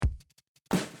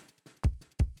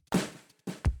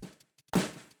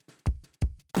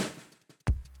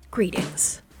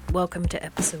Greetings. Welcome to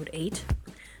episode 8.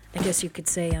 I guess you could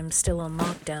say I'm still on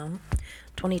lockdown.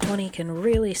 2020 can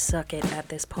really suck it at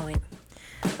this point.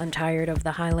 I'm tired of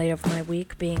the highlight of my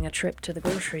week being a trip to the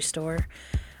grocery store.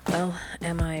 Well,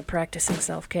 am I practicing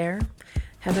self-care?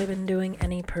 Have I been doing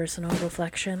any personal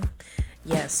reflection?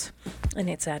 Yes, and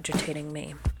it's agitating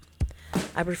me.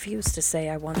 I refuse to say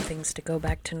I want things to go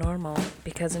back to normal,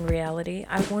 because in reality,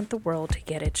 I want the world to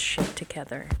get its shit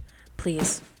together.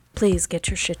 Please get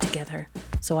your shit together,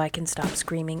 so I can stop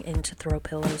screaming into throw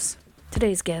pillows.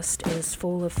 Today's guest is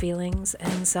full of feelings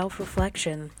and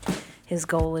self-reflection. His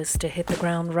goal is to hit the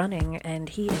ground running, and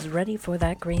he is ready for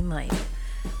that green light.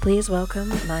 Please welcome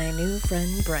my new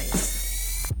friend, Bryce.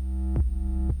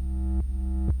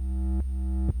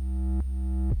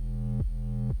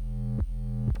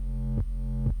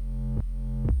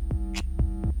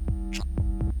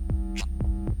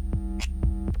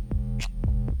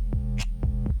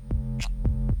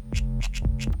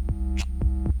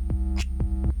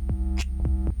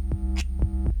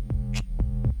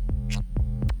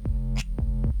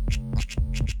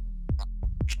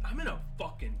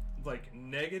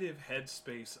 Negative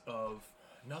headspace of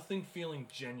nothing feeling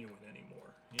genuine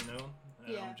anymore, you know?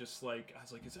 And yeah. I'm just like, I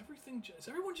was like, is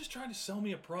everyone just trying to sell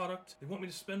me a product? They want me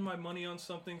to spend my money on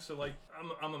something? So like,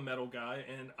 I'm a metal guy,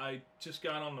 and I just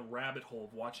got on the rabbit hole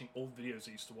of watching old videos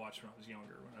I used to watch when I was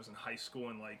younger, when I was in high school,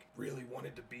 and like really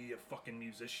wanted to be a fucking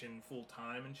musician full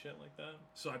time and shit like that.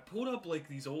 So I pulled up like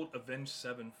these old Avenged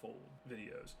Sevenfold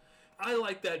videos. I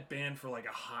liked that band for like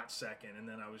a hot second, and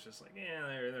then I was just like,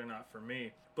 yeah, they're not for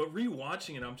me. But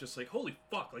rewatching it, I'm just like, holy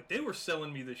fuck, like they were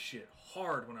selling me this shit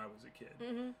hard when I was a kid.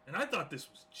 Mm-hmm. And I thought this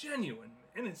was genuine,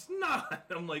 and it's not.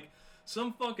 I'm like,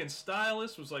 some fucking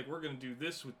stylist was like, we're gonna do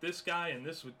this with this guy, and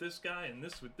this with this guy, and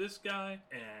this with this guy,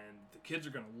 and the kids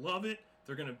are gonna love it.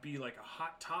 They're gonna be like a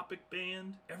hot topic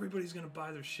band. Everybody's gonna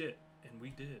buy their shit, and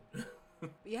we did.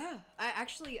 Yeah,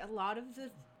 a lot of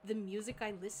the music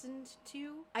I listened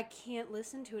to, I can't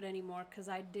listen to it anymore because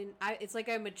it's like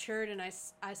I matured and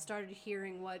I started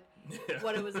hearing what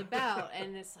it was about,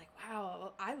 and it's like,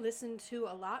 wow, I listened to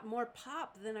a lot more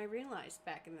pop than I realized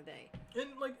back in the day.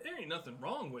 And like, there ain't nothing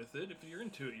wrong with it. If you're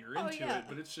into it, you're into yeah. it.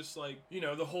 But it's just like, you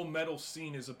know, the whole metal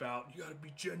scene is about, you gotta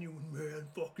be genuine, man,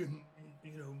 fucking,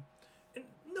 you know. And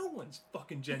no one's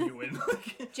fucking genuine.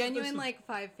 Genuine like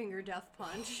Five Finger Death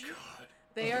Punch. Oh, God.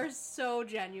 They are so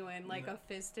genuine, like a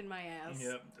fist in my ass.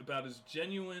 Yeah, about as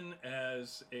genuine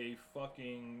as a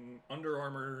fucking Under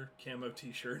Armour camo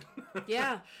t-shirt.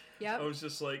 Yeah, yeah. I was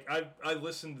just like, I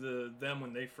listened to them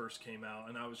when they first came out,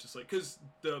 and I was just like, because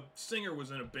the singer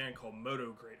was in a band called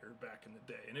Motograder back in the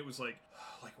day, and it was like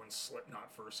when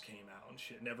Slipknot first came out and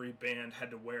shit, and every band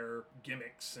had to wear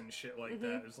gimmicks and shit like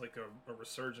that. It was like a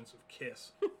resurgence of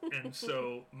Kiss. And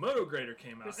so Motograder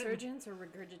came out. Resurgence or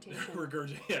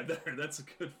regurgitation? Yeah, that's a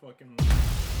good fucking...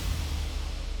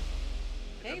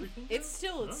 Hey, it's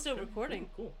still okay, recording.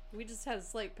 Cool. We just had a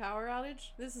slight power outage.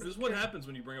 This is what happens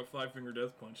when you bring up Five Finger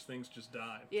Death Punch. Things just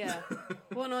die. Yeah.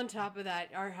 Well, and on top of that,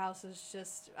 our house is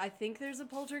just... I think there's a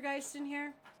poltergeist in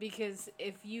here, because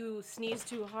if you sneeze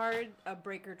too hard, a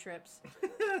breaker trips.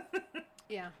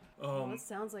 Yeah. Well, it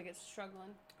sounds like it's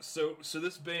struggling. So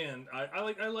this band, I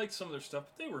liked some of their stuff,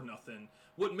 but they were nothing.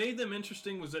 What made them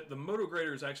interesting was that the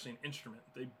Motograder is actually an instrument.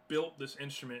 They built this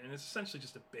instrument, and it's essentially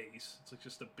just a bass. It's like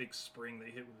just a big spring they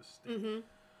hit with a stick. Mm-hmm.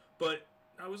 But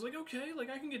I was like, okay, like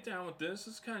I can get down with this.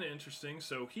 It's kind of interesting.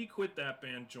 So he quit that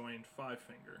band, joined Five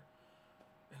Finger.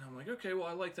 And I'm like, okay, well,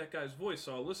 I like that guy's voice,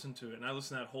 so I'll listen to it. And I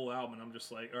listen to that whole album, and I'm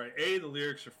just like, all right, A, the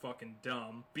lyrics are fucking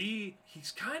dumb. B,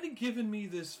 he's kind of giving me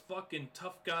this fucking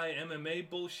tough guy MMA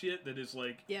bullshit that is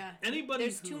like... Yeah. Anybody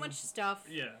There's too much stuff.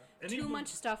 Yeah. Too much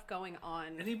stuff going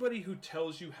on. Anybody who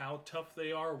tells you how tough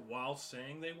they are while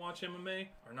saying they watch MMA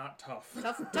are not tough.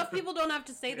 Tough people don't have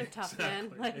to say they're tough, exactly,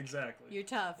 man. Like, exactly. You're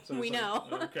tough. So we know.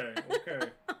 Okay.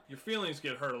 Your feelings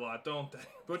get hurt a lot, don't they?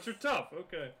 But you're tough.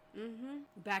 Okay. Mm-hmm.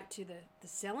 Back to the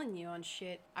selling you on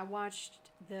shit. I watched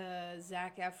the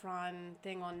Zac Efron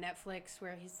thing on Netflix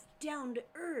where he's down to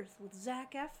earth with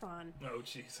Zac Efron. Oh,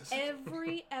 Jesus.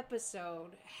 Every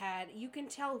episode had, you can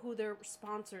tell who their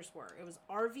sponsors were. It was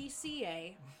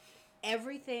RVCA.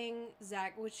 Everything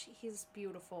Zac, which he's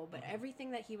beautiful, but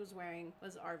everything that he was wearing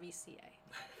was RVCA.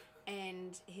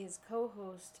 And his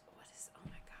co-host, what is his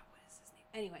name?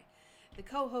 Anyway, the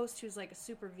co-host, who's like a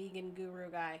super vegan guru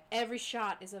guy, every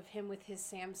shot is of him with his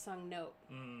Samsung Note.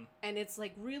 And it's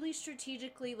like really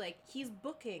strategically, like he's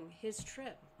booking his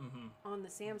trip on the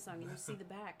Samsung, and you see the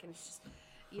back, and it's just,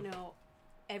 you know,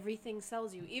 everything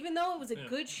sells you. Even though it was a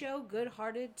good show,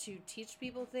 good-hearted to teach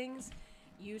people things,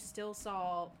 you still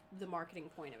saw the marketing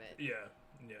point of it. Yeah.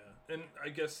 Yeah, and I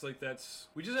guess like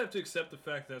we just have to accept the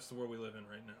fact that's the world we live in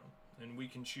right now, and we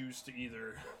can choose to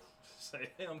either say,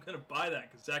 hey, I'm gonna buy that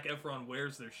because Zac Efron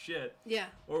wears their shit. Yeah.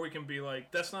 Or we can be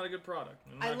like, that's not a good product.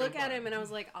 I look at him and I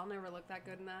was like, I'll never look that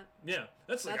good in that. Yeah,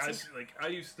 that's like I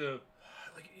used to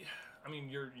like. I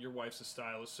mean, your wife's a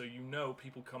stylist, so you know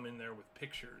people come in there with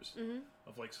pictures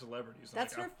of like celebrities.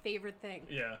 That's like, her favorite thing.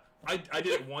 Yeah. I did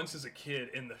it once as a kid,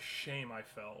 and the shame I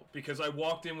felt. Because I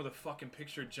walked in with a fucking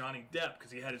picture of Johnny Depp,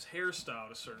 because he had his hair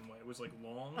styled a certain way. It was like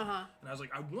long. Uh-huh. And I was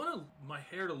like, I want my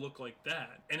hair to look like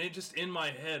that. And it just, in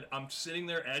my head, I'm sitting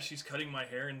there as she's cutting my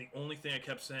hair, and the only thing I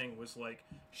kept saying was like,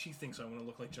 she thinks I want to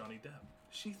look like Johnny Depp.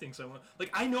 She thinks I want... Like,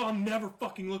 I know I'll never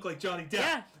fucking look like Johnny Depp.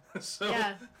 Yeah. So,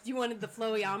 yeah. You wanted the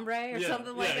flowy ombre or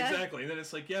something like that? Yeah, exactly. And then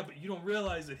it's like, yeah, but you don't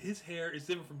realize that his hair is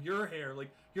different from your hair. Like,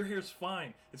 your hair's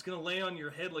fine. It's going to lay on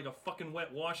your head like a fucking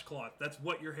wet washcloth. That's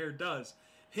what your hair does.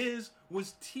 His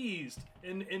was teased.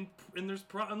 And there's...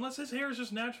 unless his hair is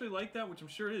just naturally like that, which I'm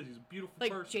sure it is. He's a beautiful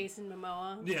person. Like Jason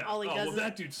Momoa? Yeah. All he does is...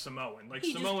 that dude's Samoan. Like,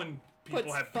 Samoan...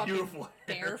 people have puts beautiful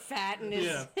hair. Bear fat in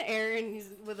his hair, and he's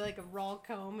with like a raw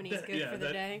comb, and he's good for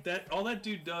the day. All that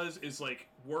dude does is like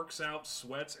works out,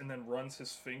 sweats, and then runs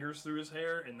his fingers through his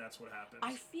hair, and that's what happens.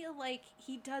 I feel like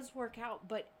he does work out,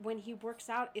 but when he works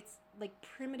out, it's like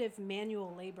primitive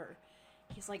manual labor.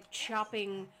 He's like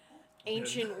chopping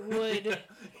ancient wood.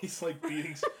 He's like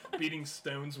beating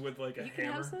stones with like a hammer. You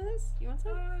can have some of this? You want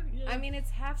some? Yeah. I mean,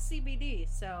 it's half CBD,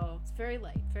 so it's very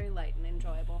light and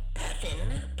enjoyable.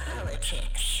 Puffin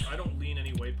politics. I don't lean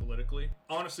any way politically.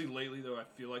 Honestly, lately though, I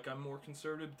feel like I'm more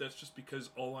conservative. That's just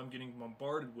because all I'm getting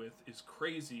bombarded with is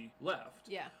crazy left.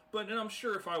 Yeah. And I'm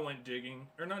sure if I went digging,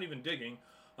 or not even digging,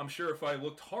 I'm sure if I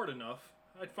looked hard enough,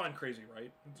 I'd find crazy right.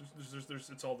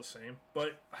 It's all the same.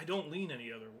 But I don't lean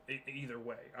either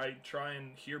way. I try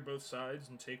and hear both sides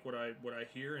and take what I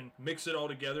hear and mix it all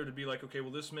together to be like, okay,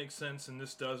 well this makes sense and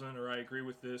this doesn't, or I agree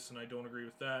with this and I don't agree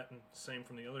with that, and same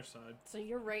from the other side. So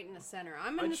you're right in the center.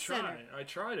 I'm in the center. I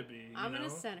try to be. I'm in the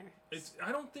center.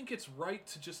 I don't think it's right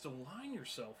to just align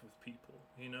yourself with people.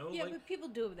 You know? Yeah, like, but people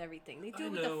do it with everything. They do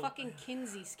it with the fucking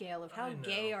Kinsey scale of how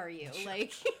gay are you?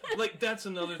 Like, like that's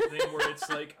another thing where it's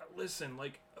like, listen,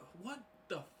 like, what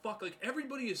the fuck? Like,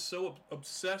 everybody is so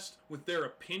obsessed with their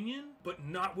opinion, but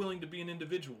not willing to be an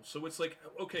individual. So it's like,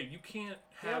 okay, you can't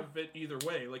have it either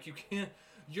way. Like, you can't.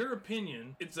 Your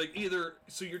opinion, it's like either,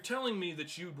 so you're telling me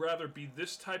that you'd rather be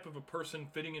this type of a person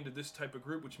fitting into this type of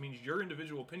group, which means your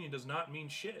individual opinion does not mean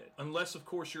shit. Unless, of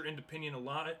course, your opinion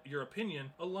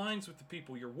aligns with the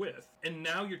people you're with. And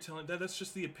now you're telling, that's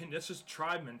just the opinion, that's just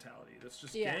tribe mentality, that's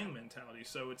just gang mentality.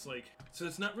 So it's like, so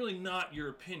it's not really not your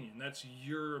opinion, that's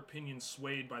your opinion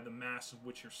swayed by the mass of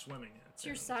which you're swimming in. It's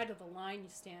your side of the line you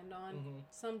stand on. Mm-hmm.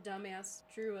 Some dumbass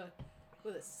drew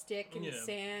with a stick in the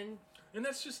sand. And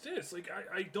that's just it. It's like,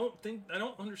 I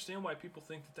don't understand why people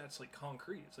think that that's like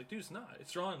concrete. It's like, dude, it's not.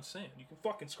 It's drawn in sand. You can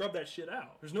fucking scrub that shit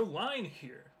out. There's no line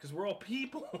here because we're all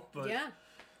people. But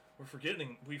we forget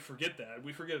that.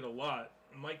 We forget it a lot.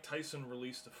 Mike Tyson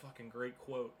released a fucking great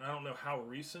quote. I don't know how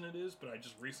recent it is, but I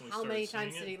just recently started seeing it. How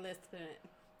many times did he list it?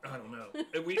 I don't know.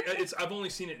 I've only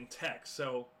seen it in text,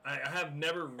 so I have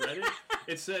never read it.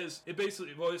 It says,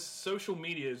 it's social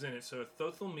media is in it, so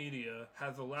social media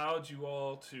has allowed you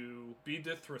all to be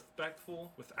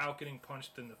disrespectful without getting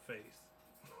punched in the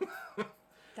face.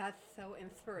 That's so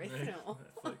inspirational.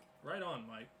 Like, right on,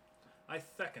 Mike. I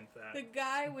second that. The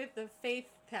guy with the face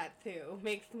tattoo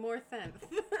makes more sense.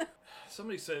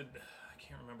 Somebody said, I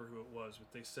can't remember who it was,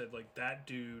 but they said, like, that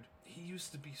dude, he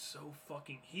used to be so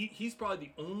fucking... He's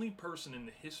probably the only person in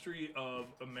the history of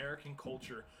American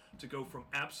culture to go from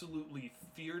absolutely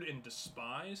feared and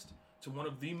despised to one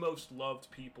of the most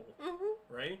loved people,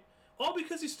 right? All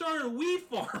because he started a weed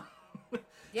farm.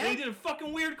 Yeah. And he did a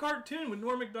fucking weird cartoon when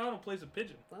Norm Macdonald plays a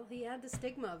pigeon. Well, he had the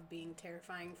stigma of being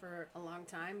terrifying for a long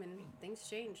time, and things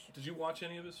changed. Did you watch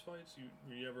any of his fights?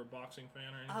 Were you ever a boxing fan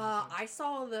or anything? I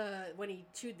saw when he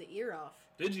chewed the ear off.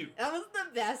 Did you? That was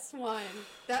the best one.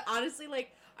 That honestly,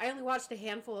 like, I only watched a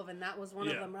handful of, and that was one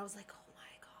of them where I was like, oh my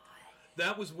god.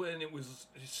 That was when it was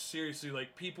seriously,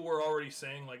 like, people were already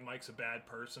saying, like, Mike's a bad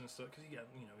person and stuff, because he got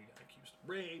accused of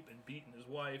rape and beating his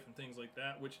wife and things like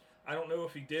that, which I don't know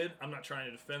if he did. I'm not trying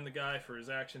to defend the guy for his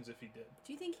actions if he did.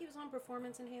 Do you think he was on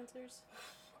performance enhancers?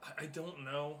 I don't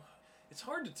know. It's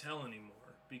hard to tell anymore,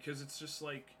 because it's just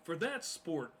like, for that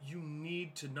sport, you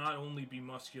need to not only be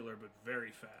muscular, but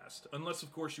very fast. Unless,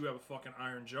 of course, you have a fucking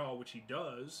iron jaw, which he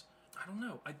does. I don't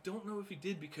know. I don't know if he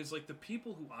did, because like the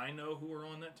people who I know who are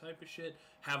on that type of shit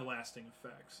have lasting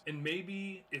effects. And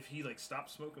maybe if he like stopped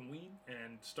smoking weed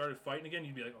and started fighting again,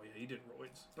 you'd be like, oh yeah, he did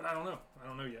roids. But I don't know. I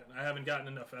don't know yet. I haven't gotten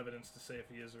enough evidence to say if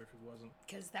he is or if he wasn't.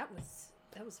 Because that was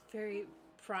very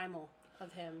primal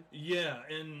of him. Yeah,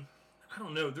 and I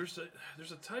don't know. There's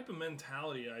a type of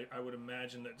mentality I would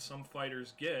imagine that some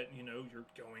fighters get. You know, you're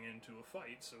going into a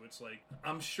fight, so it's like,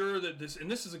 I'm sure that this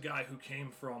is a guy who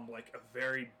came from like a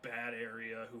very bad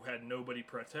area, who had nobody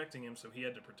protecting him, so he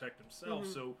had to protect himself.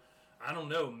 Mm-hmm. So I don't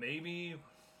know. Maybe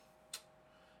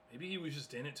he was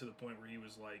just in it to the point where he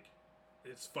was like,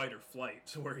 it's fight or flight,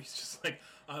 so where he's just like,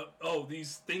 oh,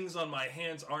 these things on my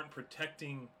hands aren't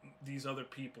protecting these other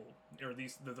people, or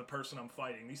the person I'm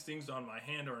fighting. These things on my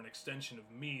hand are an extension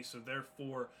of me, so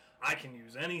therefore I can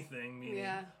use anything, meaning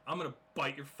I'm gonna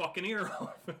bite your fucking ear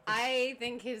off. I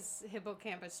think his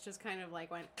hippocampus just kind of like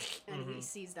went and he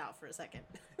seized out for a second.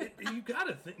 You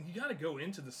gotta go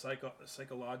into the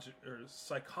psychology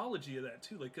of that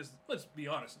too, like, because let's be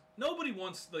honest, nobody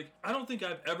wants, like, I don't think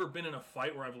I've ever been in a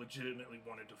fight where I've legitimately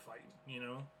wanted to fight, you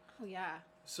know? Oh yeah.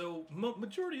 So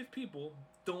majority of people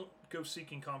don't go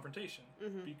seeking confrontation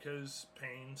because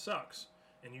pain sucks,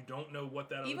 and you don't know what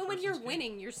that. Even when you're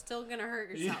winning, you're still gonna hurt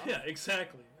yourself. Yeah,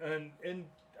 exactly. And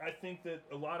I think that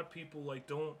a lot of people like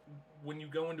don't. When you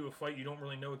go into a fight, you don't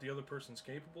really know what the other person's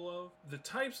capable of. The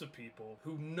types of people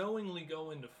who knowingly go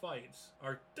into fights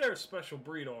they're a special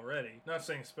breed already. Not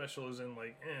saying special as in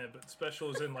like, but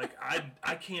special as in like,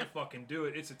 I can't fucking do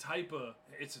it. It's a type of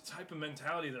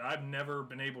mentality that I've never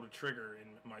been able to trigger in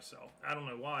myself. I don't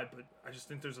know why, but I just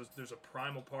think there's a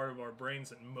primal part of our brains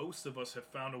that most of us have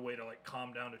found a way to like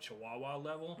calm down to Chihuahua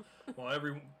level, while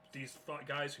these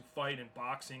guys who fight in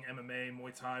boxing, MMA,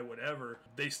 Muay Thai, whatever,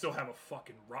 they still have a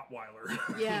fucking Rottweiler,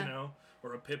 yeah. you know,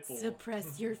 or a pit bull.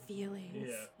 Suppress your feelings.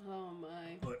 Yeah. Oh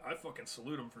my. But I fucking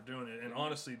salute him for doing it. And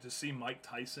honestly, to see Mike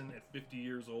Tyson at 50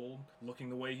 years old looking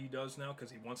the way he does now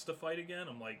because he wants to fight again,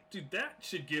 I'm like, dude, that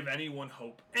should give anyone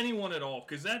hope. Anyone at all.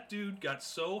 Because that dude got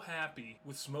so happy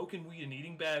with smoking weed and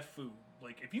eating bad food.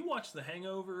 Like, if you watch The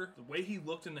Hangover, the way he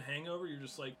looked in The Hangover, you're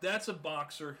just like, that's a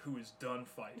boxer who is done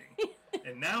fighting.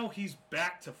 And now he's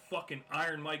back to fucking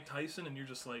Iron Mike Tyson, and you're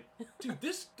just like, dude,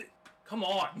 come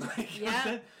on. Like,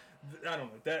 yeah. I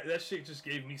don't know. That shit just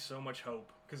gave me so much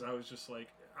hope, because I was just like,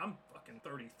 I'm fucking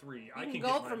 33. I can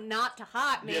go from not to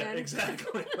hot, man. Yeah,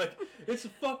 exactly. Like, it's a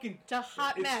fucking... to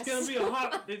hot mess.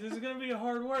 It's gonna be a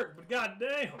hard work, but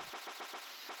goddamn.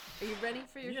 Are you ready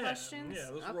for your questions? Yeah,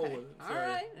 let's roll with it. Sorry. All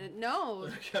right. No.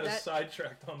 I got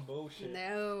sidetracked on bullshit.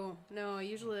 No. I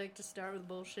usually like to start with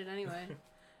bullshit anyway.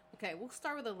 Okay, we'll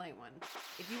start with a light one.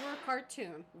 If you were a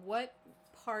cartoon, what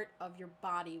part of your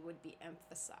body would be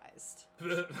emphasized?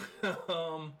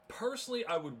 Personally,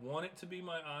 I would want it to be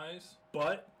my eyes,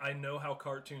 but I know how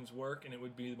cartoons work, and it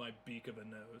would be my beak of a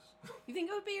nose. You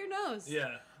think it would be your nose?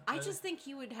 Yeah. I just think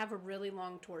you would have a really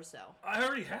long torso. I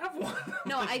already have one.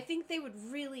 No, I think they would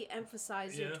really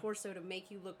emphasize your torso to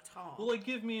make you look tall. Well, like,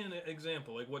 give me an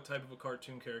example. Like, what type of a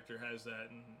cartoon character has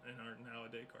that in our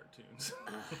nowadays cartoons?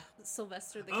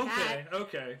 Sylvester the cat.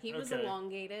 Okay. He was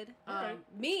elongated. Right.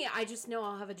 Me, I just know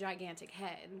I'll have a gigantic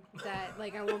head that,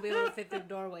 like, I won't be able to fit through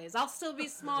doorways. I'll still be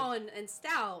small and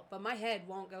stout, but my head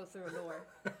won't go through a door.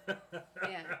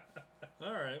 Yeah.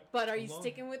 All right. But are you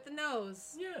sticking with the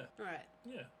nose? Yeah. All right.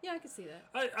 Yeah. Yeah, I can see that.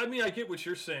 I mean, I get what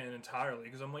you're saying entirely,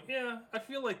 because I'm like, yeah, I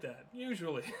feel like that,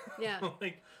 usually. Yeah.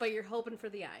 Like, but you're hoping for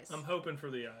the eyes. I'm hoping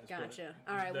for the eyes. Gotcha.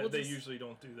 All right, they usually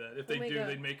don't do that. If they do,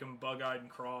 they'd make them bug-eyed and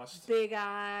crossed.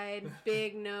 Big-eyed,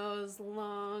 big nose,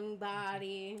 long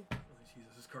body. Oh,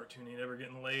 Jesus, this cartoon ain't ever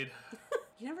getting laid.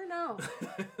 You never know.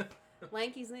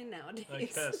 Lanky's in nowadays. I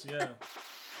guess, yeah.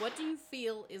 What do you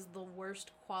feel is the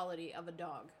worst quality of a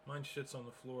dog? Mine shits on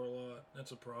the floor a lot.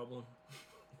 That's a problem.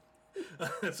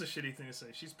 That's a shitty thing to say.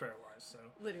 She's paralyzed, so.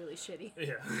 Literally shitty.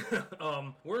 Yeah.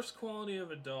 Worst quality of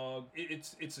a dog.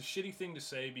 It's a shitty thing to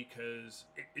say because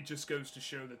it just goes to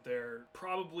show that they're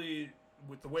probably,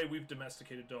 with the way we've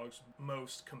domesticated dogs,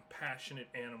 most compassionate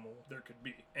animal there could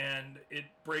be. And it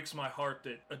breaks my heart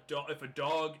that if a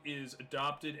dog is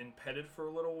adopted and petted for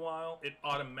a little while, it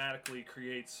automatically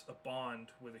creates a bond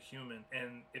with a human.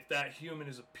 And if that human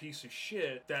is a piece of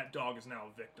shit, that dog is now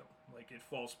a victim. like it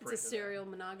falls prey It's a to that. serial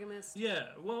monogamist. Yeah,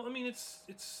 well, I mean, it's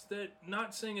that,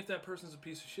 not saying if that person's a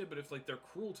piece of shit, but if like they're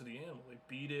cruel to the animal, they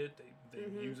beat it, they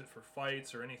use it for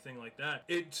fights or anything like that.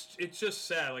 It's just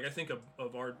sad. Like I think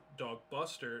of our dog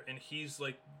Buster, and he's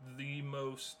like the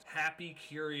most happy,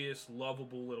 curious,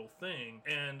 lovable little thing.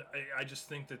 And I just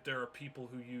think that there are people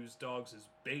who use dogs as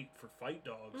bait for fight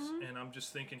dogs, and I'm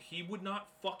just thinking he would not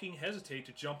fucking hesitate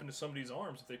to jump into somebody's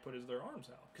arms if they put their arms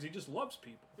out, because he just loves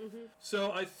people.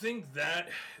 So I think that,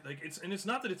 like, it's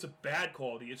not that it's a bad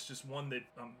quality, it's just one that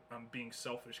I'm being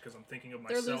selfish because I'm thinking of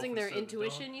myself. They're losing their instead of the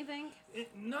intuition, dog. you think?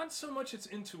 Not so much it's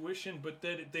intuition, but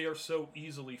that they are so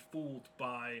easily fooled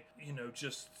by,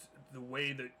 just the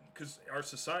way that, because our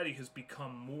society has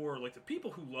become more like, the people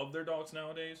who love their dogs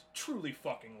nowadays truly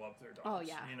fucking love their dogs. Oh,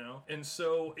 yeah. And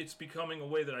so it's becoming a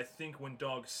way that I think when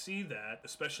dogs see that,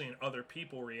 especially in other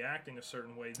people reacting a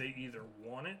certain way, they either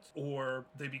want it or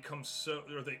they become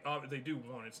or they do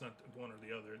want it. It's not one or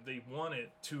the other. They want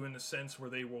it to, in the sense where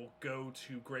they will go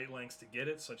to great lengths to get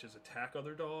it, such as attack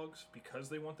other dogs because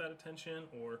they want that attention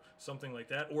or something like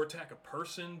that, or attack a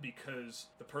person because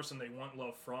the person they want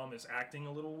love from is acting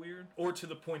a little weird, or to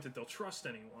the point that they'll trust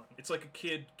anyone. It's like a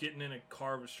kid getting in a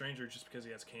car with a stranger just because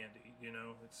he has candy,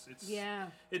 It's Yeah.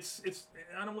 It's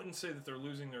I wouldn't say that they're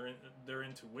losing their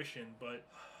intuition, but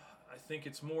I think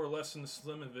it's more or less in the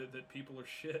slim of it that people are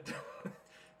shit.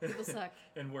 People suck.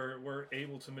 And we're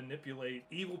able to manipulate,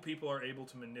 evil people are able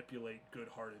to manipulate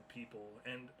good-hearted people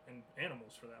and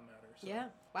animals for that matter. So. Yeah.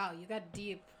 Wow, you got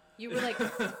deep. You were like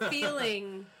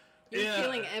feeling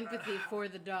empathy for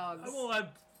the dogs. Well,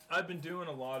 I've been doing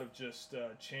a lot of just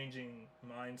changing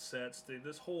mindsets.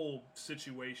 This whole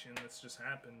situation that's just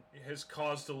happened has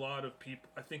caused a lot of people.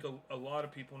 I think a lot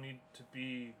of people need to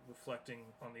be reflecting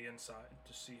on the inside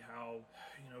to see how,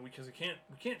 because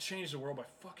we can't change the world by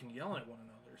fucking yelling at one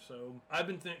another. So I've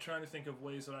been trying to think of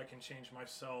ways that I can change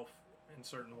myself in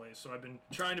certain ways. So I've been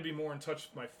trying to be more in touch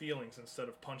with my feelings instead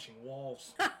of punching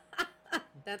walls.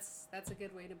 That's a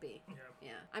good way to be.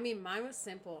 Yeah. I mean, mine was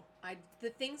simple. The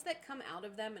things that come out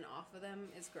of them and off of them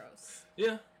is gross.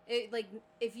 Yeah.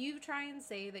 If you try and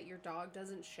say that your dog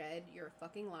doesn't shed, you're a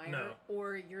fucking liar. No.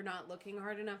 Or you're not looking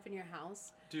hard enough in your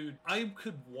house. Dude, I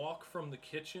could walk from the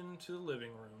kitchen to the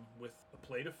living room with a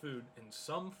plate of food in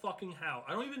some fucking house.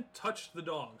 I don't even touch the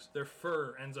dogs. Their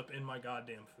fur ends up in my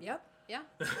goddamn food. Yep. Yeah.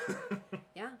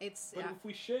 Yeah. It's. But yeah. if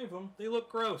we shave them, they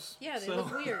look gross. Yeah, they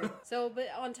look weird. So, but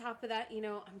on top of that,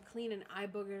 I'm cleaning eye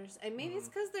boogers. And maybe it's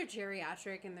because they're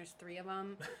geriatric and there's 3 of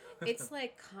them. It's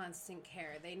like constant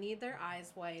care. They need their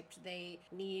eyes wiped. They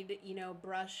need,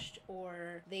 brushed,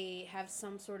 or they have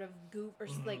some sort of goop or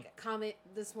like Comet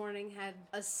this morning had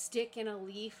a stick and a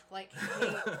leaf. Like,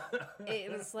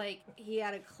 it was like he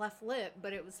had a cleft lip,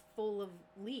 but it was full of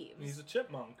leaves. He's a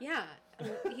chipmunk. Yeah.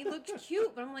 He looked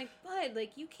cute, but I'm like, bud,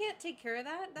 like, you can't take care of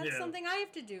that. That's something I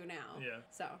have to do now. Yeah.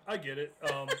 So. I get it.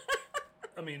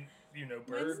 I mean,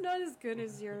 Bird. Mine's not as good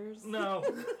as yours. No.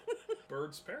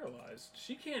 Bird's paralyzed.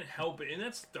 She can't help it. And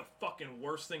that's the fucking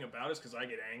worst thing about it, is because I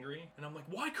get angry. And I'm like,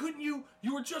 why couldn't you?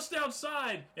 You were just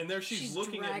outside. And there she's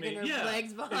looking at me. Her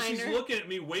legs behind and she's her. looking at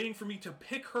me, waiting for me to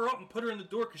pick her up and put her in the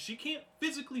door, because she can't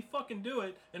physically fucking do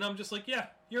it. And I'm just like, yeah,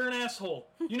 you're an asshole.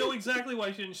 You know exactly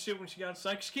why she didn't shit when she got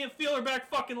inside. She can't feel her back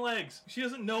fucking legs. She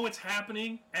doesn't know what's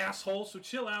happening, asshole. So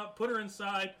chill out, put her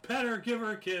inside, pet her, give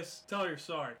her a kiss, tell her you're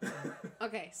sorry.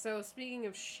 Okay, so speaking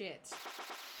of shit,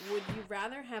 would you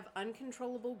rather have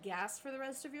uncontrollable gas for the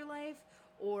rest of your life,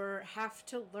 or have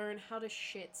to learn how to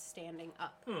shit standing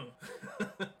up?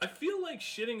 I feel like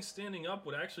shitting standing up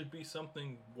would actually be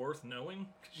something worth knowing,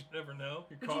 because you never know.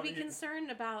 Would you be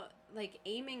concerned about, like,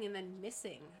 aiming and then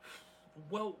missing?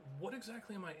 Well, what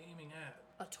exactly am I aiming at?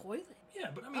 A toilet. Yeah,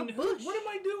 but I mean, bush. what am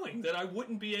I doing that I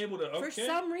wouldn't be able to? Okay, For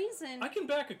some reason, I can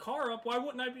back a car up. Why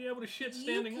wouldn't I be able to shit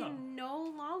standing you up? can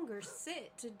no longer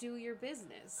sit to do your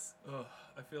business. Ugh,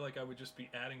 I feel like I would just be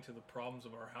adding to the problems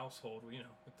of our household,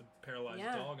 with the paralyzed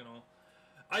Yeah. dog and all.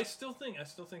 I still think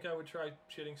I would try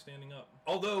shitting standing up.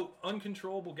 Although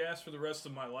uncontrollable gas for the rest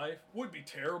of my life would be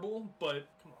terrible, but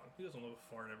come on, who doesn't love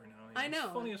a fart every now and then? I know.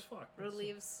 It's funny as fuck.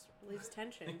 Relieves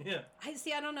tension. Yeah.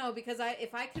 I don't know, because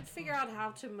if I could figure out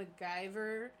how to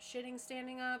MacGyver shitting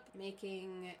standing up,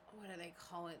 making, what do they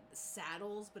call it,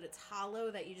 saddles, but it's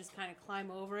hollow that you just kind of climb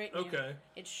over it. And Okay.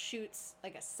 it shoots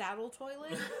like a saddle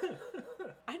toilet.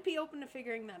 I'd be open to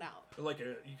figuring that out.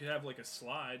 You could have like a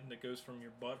slide that goes from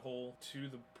your butthole to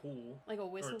the pool. Like a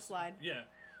whistle slide. Yeah.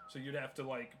 So you'd have to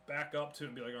like back up to it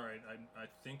and be like, all right, I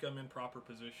think I'm in proper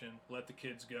position. Let the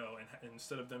kids go, and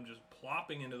instead of them just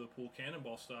plopping into the pool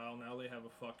cannonball style, now they have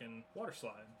a fucking water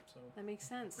slide. So that makes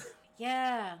sense.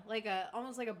 Yeah, like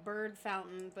almost like a bird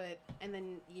fountain, and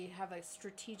then you have a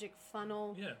strategic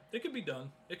funnel. Yeah, it could be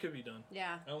done. It could be done.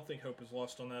 Yeah. I don't think hope is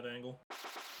lost on that angle.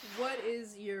 What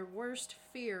is your worst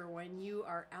fear when you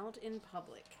are out in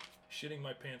public? Shitting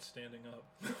my pants standing up.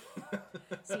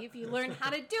 See, if you learn how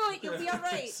to do it, you'll be all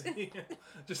right. You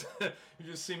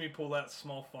just see me pull that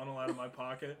small funnel out of my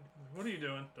pocket. What are you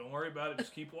doing? Don't worry about it.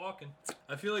 Just keep walking.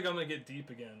 I feel like I'm gonna get deep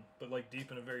again, but like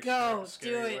deep in a very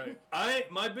scary way.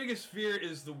 My biggest fear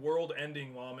is the world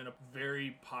ending while I'm in a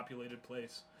very populated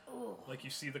place. Ooh. Like you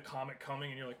see the comet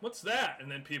coming and you're like, what's that?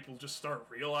 And then people just start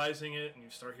realizing it and you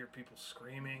start hearing people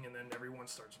screaming and then everyone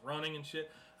starts running and shit.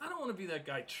 I don't want to be that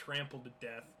guy trampled to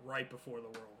death right before the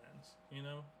world ends, you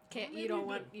know? You don't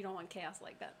want chaos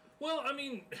like that. Well, I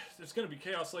mean, there's going to be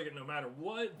chaos like it no matter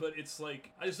what, but it's like,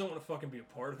 I just don't want to fucking be a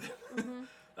part of it. Mm-hmm.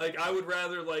 Like, I would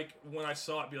rather, like, when I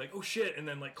saw it, be like, oh shit, and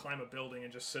then, like, climb a building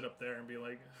and just sit up there and be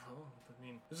like, oh, I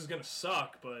mean, this is gonna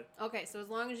suck, but... Okay, so as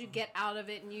long as you get out of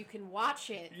it and you can watch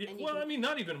it... Yeah, I mean,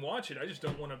 not even watch it, I just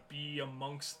don't want to be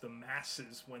amongst the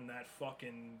masses when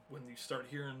you start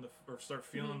hearing or start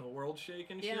feeling the world shake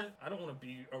and shit. I don't want to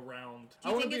be around... Do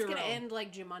you think it's gonna end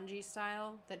like Jumanji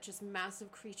style? That just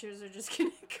massive creatures are just gonna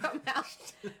come out?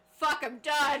 Fuck, I'm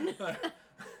done!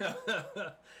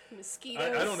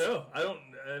 Mosquitoes. I don't know.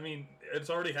 I mean, it's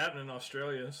already happened in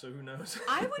Australia, so who knows?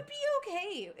 I would be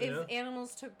okay if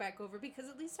animals took back over, because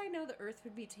at least I know the Earth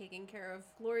would be taking care of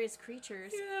glorious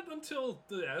creatures. Yeah, until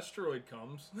the asteroid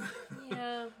comes.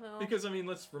 Yeah, well... Because, I mean,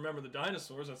 let's remember the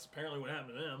dinosaurs. That's apparently what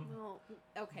happened to them. Well,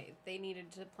 okay, they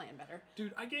needed to plan better.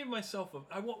 Dude, I gave myself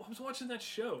I was watching that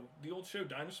show, the old show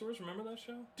Dinosaurs. Remember that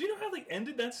show? Do you know how they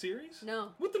ended that series? No.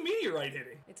 With the meteorite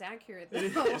hitting. It's accurate, though.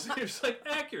 It is. It's like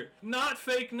accurate. Not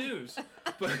fake news.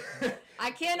 But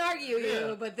I can't argue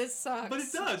you, but this sucks. But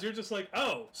it does. You're just like,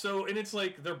 oh. So, and it's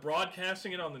like they're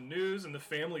broadcasting it on the news and the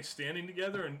family standing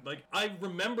together. And like, I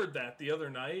remembered that the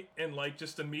other night and like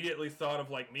just immediately thought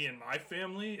of like me and my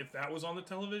family. If that was on the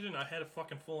television, I had a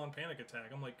fucking full-on panic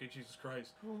attack. I'm like, Jesus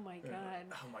Christ. Oh my God.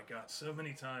 Oh my God. So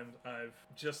many times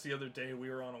just the other day we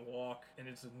were on a walk and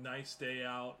it's a nice day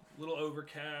out, a little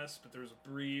overcast, but there's a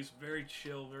breeze, very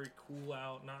chill, very cool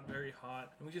out, not very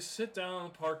hot. And we just sit down on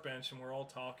the park bench and we're all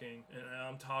talking, and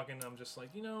I'm talking, and I'm just like,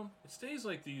 you know, it's days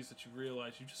like these that you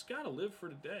realize you just gotta live for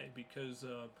today, because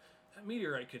that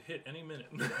meteorite could hit any minute.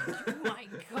 Oh my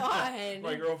God.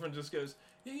 My girlfriend just goes,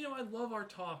 yeah, you know, I love our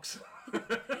talks.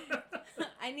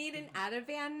 I need an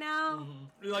Ativan now.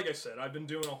 Mm-hmm. Like I said, I've been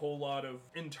doing a whole lot of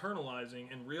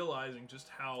internalizing and realizing just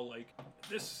how, like,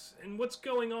 this and what's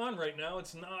going on right now,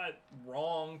 it's not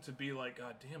wrong to be like,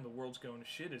 God damn, the world's going to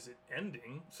shit. Is it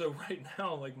ending? So right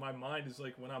now, like, my mind is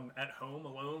like, when I'm at home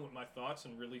alone with my thoughts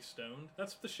and really stoned,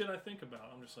 that's the shit I think about.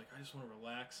 I'm just like, I just want to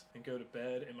relax and go to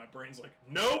bed, and my brain's like,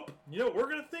 nope. You know what we're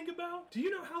going to think about? Do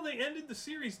you know how they ended the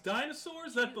series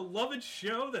Dinosaurs, that beloved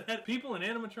show that had people in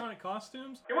animatronic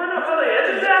costumes? You want to know how they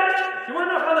ended that? You want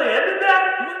to know how they ended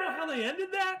that? You want to know how they ended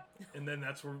that? And then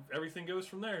that's where everything goes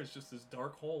from there. It's just this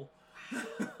dark hole.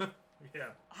 Yeah.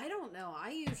 I don't know. I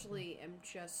usually am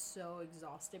just so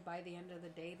exhausted by the end of the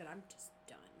day that I'm just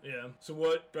done. Yeah. So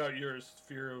what about yours?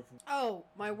 Fear of... Oh,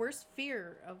 my worst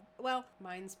fear of... Well,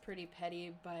 mine's pretty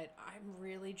petty, but I'm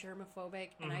really germophobic,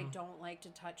 and I don't like to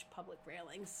touch public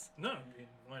railings. No, I mean,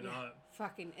 why not?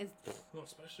 Fucking... Well,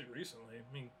 especially recently.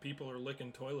 I mean, people are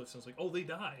licking toilets, and it's like, oh, they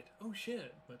died. Oh,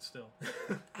 shit. But still.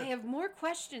 I have more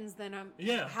questions than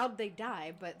how'd they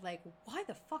die, but, like, why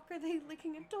the fuck are they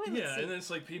licking a toilet Yeah, seat? and then it's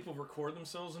like people record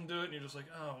themselves and do it, and you're just like,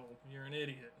 oh, you're an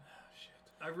idiot.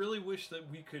 I really wish that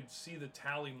we could see the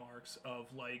tally marks of,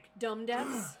 like... Dumb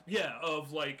deaths? Yeah,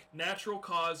 of, like, natural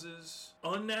causes,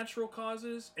 unnatural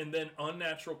causes, and then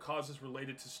unnatural causes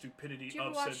related to stupidity Did you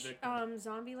of ever said watch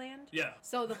victim. Zombieland? Yeah.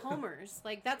 So the homers,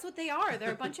 like, that's what they are.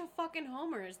 They're a bunch of fucking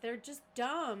homers. They're just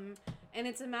dumb, and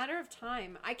it's a matter of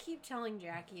time. I keep telling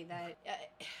Jackie that...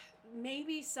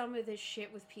 maybe some of this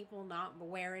shit with people not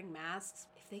wearing masks,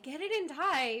 if they get it in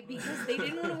die because they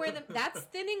didn't want to wear them, that's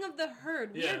thinning of the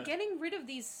herd. We are getting rid of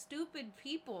these stupid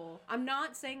people. I'm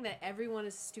not saying that everyone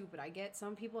is stupid. I get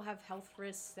some people have health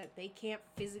risks that they can't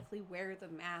physically wear the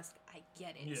mask. I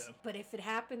get it. Yeah. But if it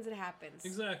happens, it happens.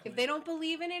 Exactly. If they don't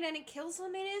believe in it and it kills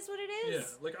them, it is what it is.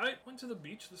 Yeah, like I went to the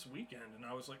beach this weekend and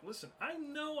I was like, listen, I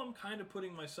know I'm kind of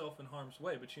putting myself in harm's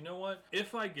way, but you know what?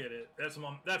 If I get it, that's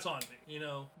on me. You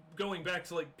know, going back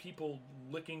to like people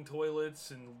licking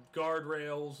toilets and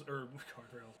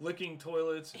licking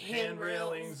toilets and hand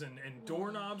railings and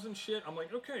doorknobs and shit. I'm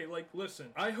like, okay, like, listen,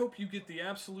 I hope you get the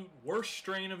absolute worst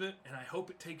strain of it, and I hope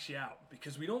it takes you out,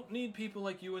 because we don't need people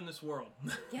like you in this world.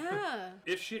 Yeah.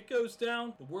 If shit goes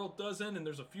down, the world does end, and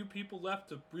there's a few people left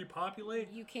to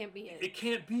repopulate. You can't be it. It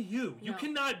can't be you. No. You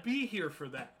cannot be here for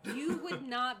that. You would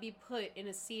not be put in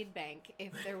a seed bank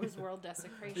if there was world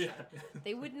desecration. Yeah.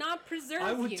 They would not preserve you.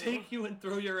 I would take you and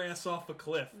throw your ass off a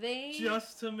cliff.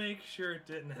 Just to make sure it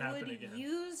didn't happen again. Would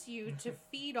use you to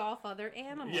feed off other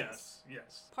animals. Yes.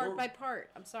 Part by part.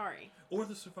 I'm sorry. Or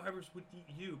the survivors would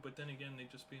eat you, but then again, they'd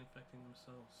just be infecting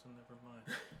themselves, so never mind.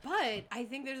 But I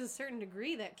think there's a certain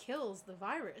degree that kills the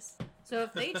virus. So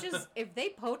if they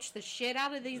poach the shit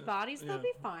out of these bodies, they'll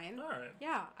be fine. All right.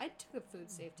 Yeah, I took a food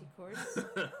safety course.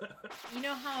 You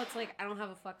know how it's like, I don't have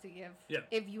a fuck to give? Yeah.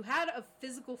 If you had a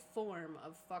physical form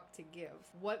of fuck to give,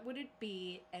 what would it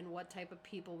be, and what type of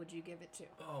people would you give it to?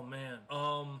 Oh, man.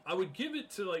 I would give it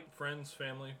to, like, friends,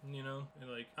 family, you know? And,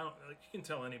 like, you can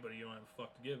tell anybody you don't have a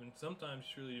fuck to give, and sometimes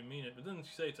you really mean it, but then you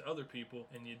say it to other people,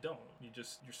 and you don't. You're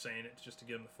saying it just to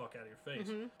get them the fuck out of your face.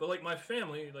 Mm-hmm. But, like, my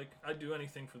family, like, I'd do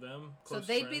anything for them. So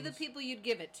they'd be the people you'd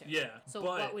give it to. Yeah. So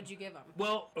what would you give them?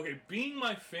 Well, okay, being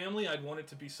my family, I'd want it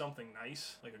to be something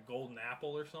nice, like a golden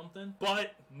apple or something.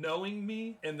 But knowing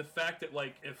me and the fact that,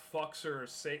 like, if fucks are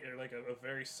like a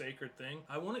very sacred thing,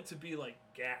 I want it to be like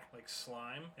gack, like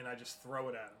slime, and I just throw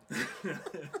it at them.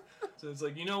 So it's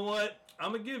like, you know what?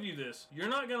 I'm gonna give you this. You're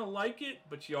not gonna like it,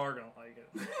 but you are gonna like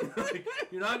it. Like,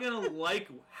 you're not gonna like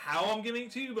how I'm giving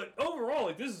it to you, but overall,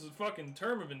 like, this is a fucking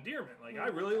term of endearment. Like, I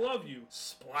really love you.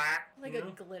 Splat. Like a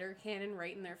glitter cannon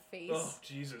right in their face. Oh,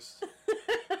 Jesus.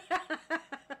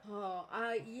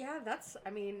 Yeah, that's, I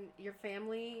mean, your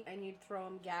family, and you'd throw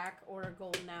them gack or a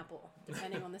golden apple,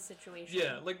 depending on the situation.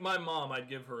 Yeah, like my mom, I'd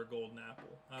give her a golden apple.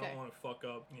 I don't want to fuck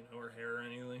up, her hair or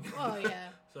anything. Oh, yeah.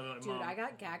 So, like, dude, Mom, I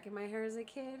got gack in my hair as a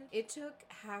kid. It took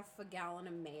half a gallon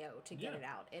of mayo to get it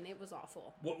out, and it was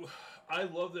awful. Well, I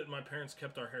love that my parents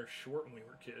kept our hair short when we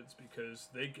were kids, because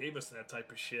they gave us that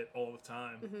type of shit all the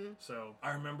time. Mm-hmm. So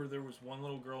I remember there was one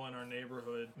little girl in our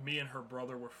neighborhood. Me and her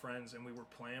brother were friends, and we were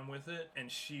playing with it, and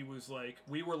she was like,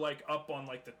 we were like up on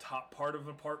like the top part of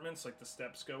apartments, like the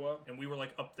steps go up, and we were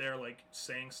like up there like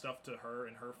saying stuff to her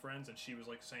and her friends, and she was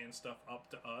like saying stuff up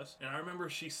to us. And I remember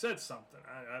she said something.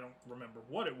 I don't remember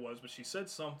what it was, but she said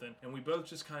something, and we both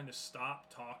just kind of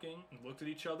stopped talking and looked at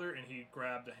each other, and he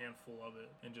grabbed a handful of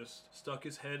it and just stuck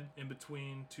his head in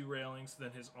between two railings,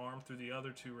 then his arm through the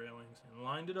other two railings, and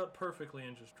lined it up perfectly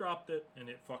and just dropped it, and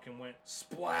it fucking went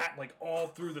splat, like all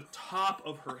through the top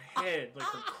of her head, like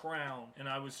her crown. And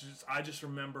I just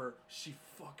remember she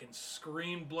fucking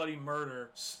screamed bloody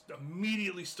murder,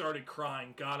 immediately started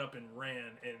crying, got up and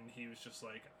ran, and he was just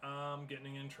like, I'm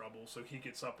getting in trouble. So he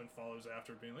gets up and follows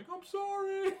after, being like, I'm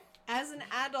sorry. As an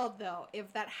adult, though,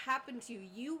 if that happened to you,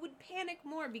 you would panic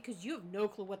more, because you have no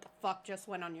clue what the fuck just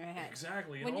went on your head.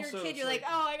 Exactly. When and you're a kid, you're like,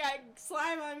 oh, I got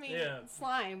slime on me. Yeah.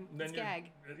 Slime. It's gag.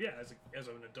 Yeah, as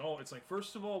an adult, it's like,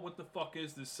 first of all, what the fuck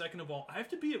is this? Second of all, I have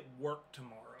to be at work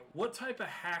tomorrow. What type of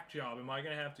hack job am I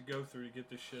going to have to go through to get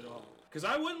this shit off? Because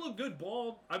I wouldn't look good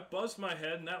bald. I buzzed my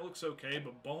head, and that looks okay,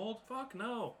 but bald? Fuck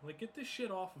no. Like, get this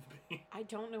shit off of me. I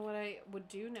don't know what I would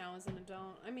do now as an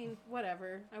adult. I mean,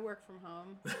 whatever. I work from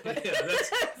home. But yeah,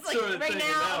 that's like, sort of right thinking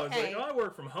now, It's like, oh, I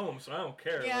work from home, so I don't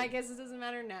care. Yeah, like, I guess it doesn't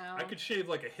matter now. I could shave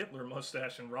like a Hitler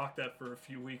mustache and rock that for a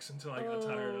few weeks until I got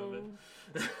tired of it.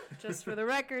 Just for the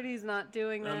record, he's not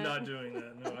doing that. I'm not doing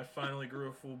that. No, I finally grew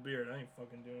a full beard. I ain't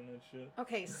fucking doing that shit.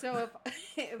 Okay, so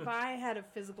if I had a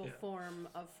physical form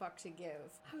of fuck to give,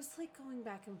 I was like going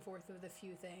back and forth with a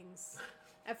few things.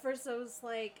 At first I was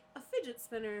like, a fidget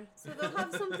spinner, so they'll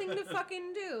have something to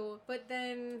fucking do. But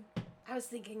then I was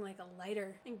thinking like a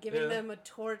lighter and giving them a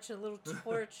torch, a little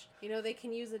torch. They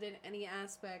can use it in any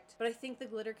aspect. But I think the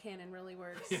glitter cannon really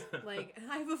works. Yeah. Like,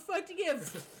 I have a fuck to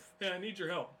give. Yeah, I need your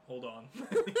help. Hold on.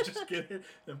 You just get it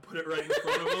and put it right in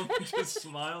front of them and just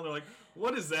smile. They're like,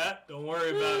 what is that? Don't worry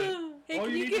about it. Hey, all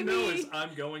you need to know is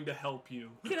I'm going to help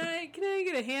you. Can I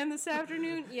get a hand this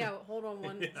afternoon? Yeah, hold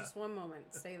on just one moment.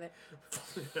 Stay there.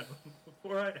 Yeah.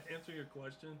 Before I answer your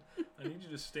question, I need you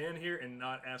to stand here and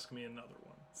not ask me another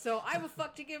one. So I have a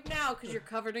fuck to give now because you're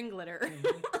covered in glitter.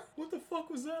 Mm-hmm. What the fuck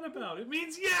was that about? It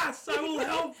means yes, I will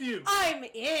help you. I'm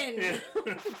in. Yeah.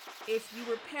 If you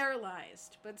were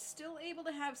paralyzed but still able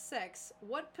to have sex,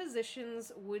 what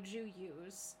positions would you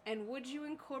use? And would you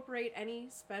incorporate any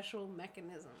special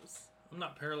mechanisms? I'm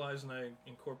not paralyzed and I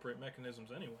incorporate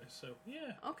mechanisms anyway, so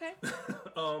yeah. Okay.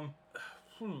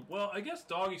 Well, I guess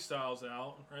Doggy Style's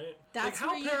out, right? That's like,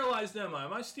 how paralyzed am I?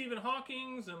 Am I Stephen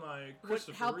Hawking's? Am I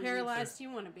Christopher How Reeves? paralyzed do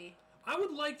you want to be? I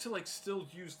would like to, like, still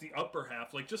use the upper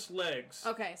half, like, just legs.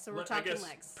 Okay, so we're talking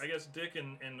legs. I guess dick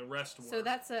and the rest work. So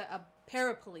that's a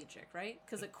paraplegic, right?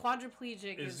 Because a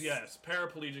quadriplegic is... Yes,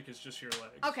 paraplegic is just your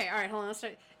legs. Okay, alright, hold on, let's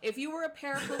start. If you were a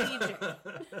paraplegic,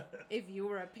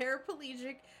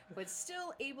 but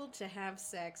still able to have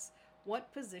sex,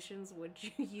 what positions would you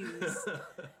use?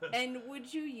 And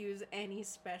would you use any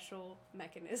special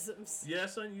mechanisms?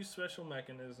 Yes, I use special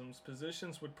mechanisms.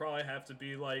 Positions would probably have to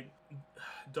be like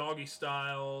doggy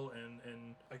style,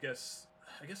 and I guess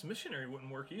missionary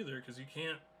wouldn't work either, because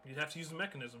you'd have to use the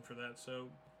mechanism for that. So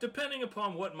depending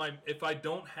upon if I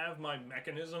don't have my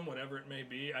mechanism, whatever it may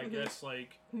be, I guess,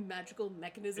 like... Magical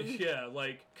mechanism? Yeah,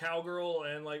 like cowgirl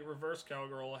and, like, reverse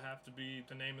cowgirl have to be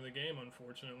the name of the game,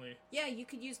 unfortunately. Yeah, you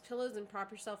could use pillows and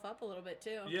prop yourself up a little bit,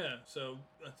 too. Yeah, so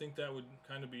I think that would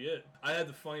kind of be it. I had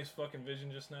the funniest fucking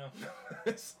vision just now.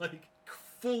 It's, like,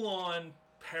 full-on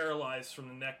paralyzed from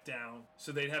the neck down,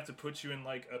 so they'd have to put you in,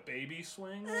 like, a baby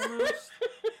swing, almost,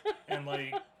 and,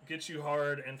 like... get you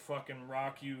hard and fucking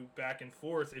rock you back and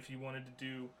forth if you wanted to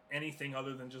do anything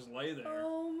other than just lay there.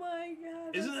 Oh my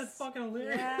god. Isn't that fucking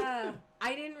hilarious? Yeah.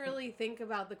 I didn't really think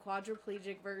about the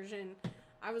quadriplegic version.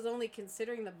 I was only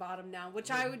considering the bottom down,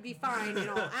 which I would be fine in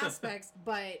all aspects,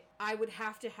 but I would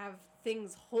have to have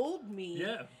things hold me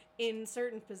in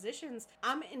certain positions.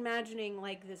 I'm imagining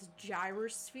like this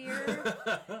gyrosphere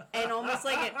and almost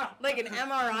like an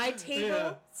MRI table.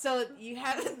 Yeah. So you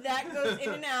have that goes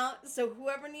in and out. So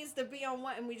whoever needs to be on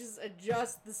what, and we just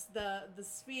adjust the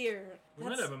sphere. We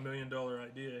might have $1 million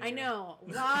idea here. I know.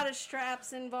 A lot of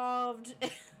straps involved.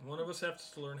 One of us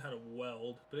has to learn how to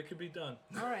weld, but it could be done.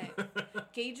 All right.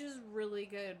 Gage is really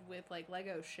good with like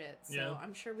Lego shit, so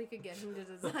I'm sure we could get him to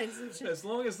design some shit. As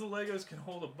long as the Legos can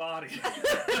hold a body.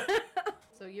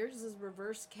 So yours is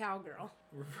reverse cowgirl.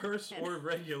 Reverse or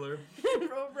regular.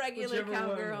 Regular whichever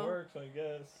cowgirl. One works, I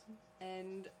guess.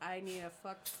 And I need a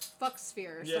fuck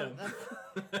sphere or something.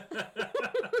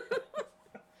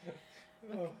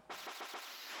 Okay.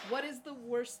 What is the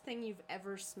worst thing you've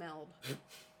ever smelled?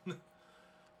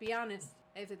 Be honest.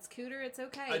 If it's cooter, it's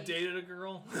okay. I dated a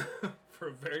girl for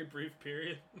a very brief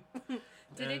period.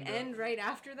 Did it end right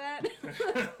after that?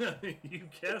 You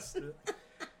guessed it.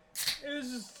 It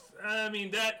was just, I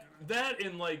mean, that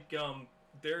in like,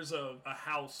 there's a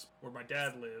house where my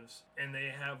dad lives, and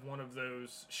they have one of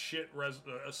those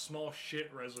a small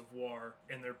shit reservoir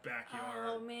in their backyard.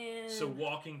 Oh, man. So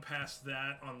walking past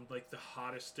that on like the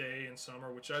hottest day in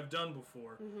summer, which I've done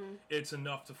before, it's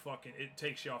enough to it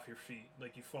takes you off your feet.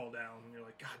 Like, you fall down, and you're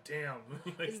like, God damn.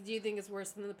 Like, do you think it's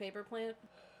worse than the paper plant?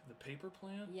 The paper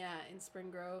plant? Yeah, in Spring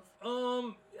Grove.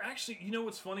 Actually, you know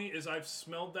what's funny is I've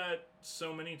smelled that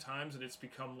so many times that it's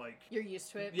become like... You're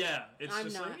used to it? Yeah.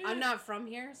 I'm not from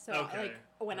here, so okay. Like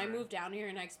when I moved down here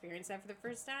and I experienced that for the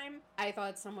first time, I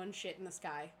thought someone shit in the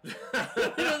sky. I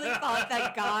literally thought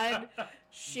that God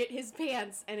shit his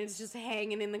pants and it's just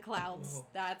hanging in the clouds. Oh.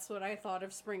 That's what I thought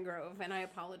of Spring Grove, and I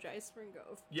apologize, Spring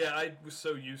Grove. Yeah, I was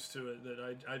so used to it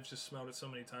that I've just smelled it so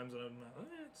many times that I'm not...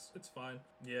 it's fine.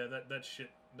 Yeah, that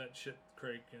shit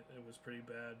crake, it was pretty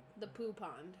bad. The poo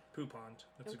pond. Poo pond.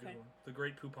 That's a good one. The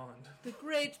Great Poo Pond. The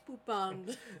Great Poo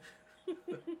Pond. I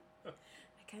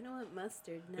kind of want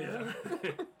mustard now.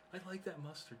 Yeah. I like that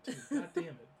mustard too. God damn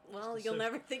it. Well, you'll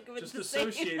never think of it just the same.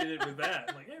 Just associated it with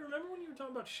that. Like, hey, remember when you were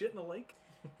talking about shit in the lake?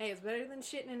 Hey, it's better than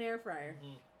shit in an air fryer.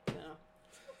 No.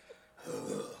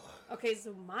 Okay,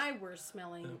 so my worst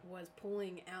smelling was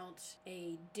pulling out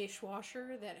a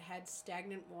dishwasher that had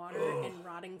stagnant water and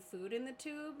rotting food in the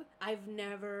tube. I've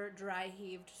never dry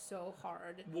heaved so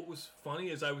hard. What was funny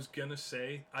is I was gonna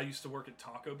say, I used to work at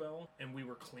Taco Bell, and we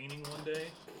were cleaning one day,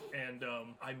 and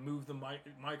I moved the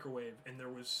microwave, and there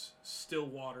was still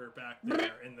water back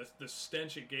there, and the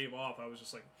stench it gave off, I was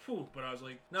just like, phew, but I was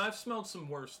like, no, I've smelled some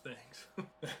worse things.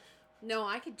 No,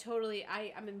 I could totally...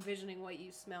 I'm envisioning what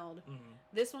you smelled. Mm-hmm.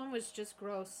 This one was just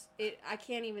gross. I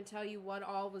can't even tell you what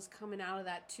all was coming out of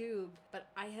that tube, but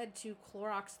I had to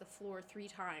Clorox the floor 3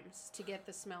 times to get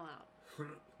the smell out.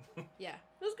 Yeah,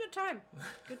 it was a good time.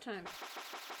 Good time.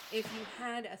 If you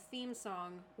had a theme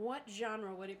song, what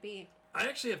genre would it be? I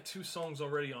actually have 2 songs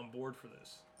already on board for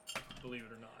this, believe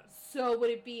it or not. So would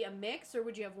it be a mix, or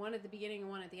would you have one at the beginning and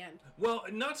one at the end? Well,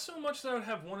 not so much that I would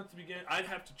have one at the beginning. I'd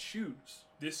have to choose.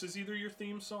 This is either your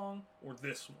theme song or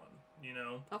this one, you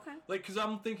know? Okay. Like, because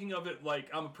I'm thinking of it like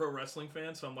I'm a pro wrestling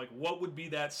fan, so I'm like, what would be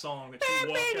that song that you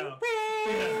walk out?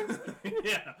 Yeah.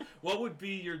 Yeah. What would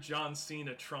be your John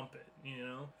Cena trumpet, you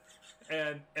know?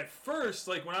 And at first,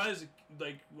 like when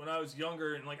I was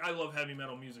younger, and like I love heavy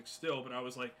metal music still, but I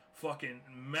was like fucking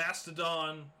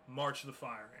Mastodon, March of the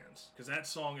Fire Ants, because that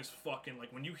song is fucking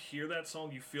like when you hear that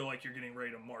song, you feel like you're getting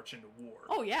ready to march into war.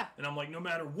 Oh yeah. And I'm like, no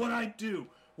matter what I do,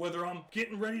 whether I'm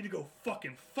getting ready to go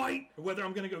fucking fight, or whether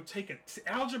I'm gonna go take an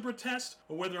algebra test,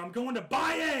 or whether I'm going to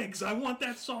buy eggs, I want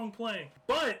that song playing.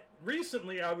 But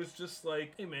recently I was just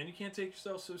like, hey man, you can't take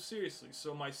yourself so seriously.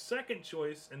 So my second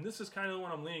choice, and this is kind of the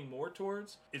one I'm leaning more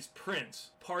towards, is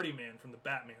Prince, Party Man from the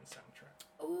Batman soundtrack.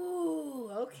 Ooh,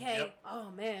 okay. Yep.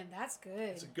 Oh man, that's good.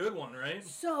 It's a good one, right?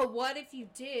 So what if you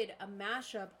did a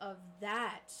mashup of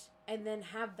that and then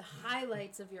have the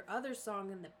highlights of your other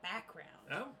song in the background?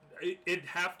 Oh, it'd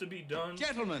have to be done.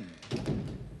 Gentlemen,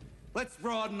 let's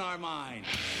broaden our minds.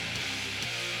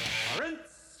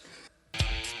 Prince.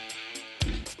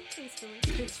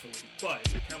 Peacefully, but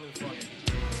come in fucking.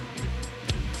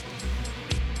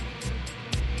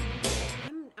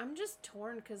 I'm just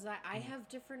torn because I have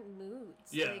different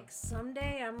moods. Yeah. Like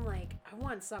someday I'm like, I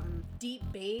want something deep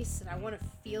bass and I want to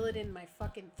feel it in my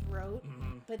fucking throat.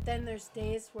 Mm-hmm. But then there's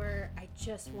days where I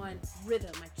just want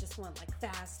rhythm. I just want like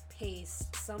fast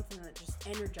paced, something that just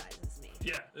energizes me.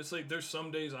 Yeah, it's like there's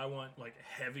some days I want like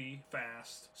heavy,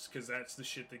 fast, because that's the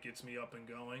shit that gets me up and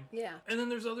going. Yeah. And then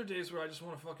there's other days where I just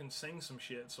want to fucking sing some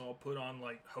shit, so I'll put on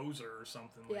like Hoser or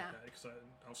something like that, because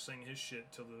I'll sing his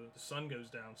shit till the sun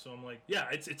goes down. So I'm like, yeah,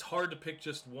 it's hard to pick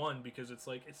just one because it's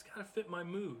like it's gotta fit my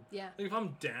mood. Yeah. Like if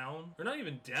I'm down, or not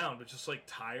even down, but just like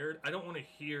tired, I don't want to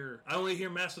hear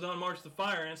Mastodon March of the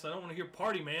Fire Ants. I don't want to hear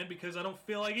Party Man because I don't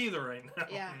feel like either right now.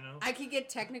 Yeah. You know? I could get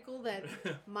technical that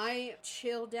my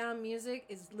chill down music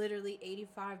is literally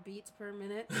 85 beats per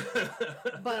minute.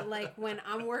 But like when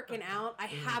I'm working out, I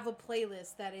have a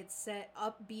playlist that it's set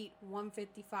upbeat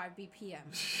 155 BPM.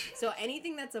 So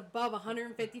anything that's above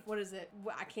 150, what is it?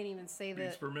 I can't even say the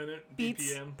beats per minute,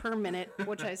 beats BPM per minute,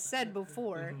 which I said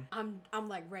before. I'm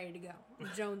like ready to go. I'm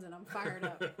jonesing. I'm fired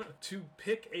up. To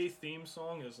pick a theme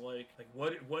song is like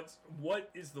what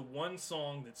is the one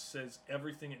song that says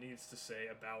everything it needs to say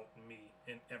about me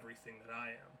and everything that I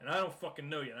am? And I don't fucking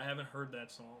know yet. I haven't heard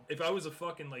that song. If I was a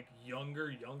fucking like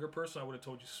younger person, I would have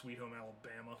told you Sweet Home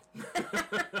Alabama.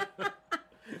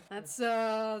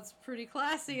 That's pretty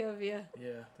classy of you.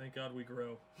 Yeah, thank God we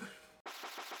grow.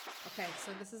 Okay,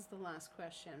 so this is the last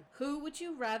question. Who would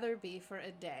you rather be for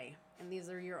a day? And these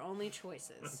are your only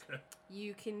choices. Okay.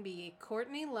 You can be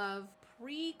Courtney Love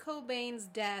pre-Cobain's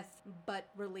death, but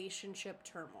relationship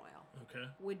turmoil. Okay.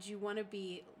 Would you want to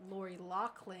be Lori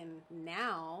Loughlin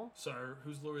now? Sorry,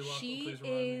 who's Lori Loughlin? She Please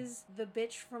remind me. is the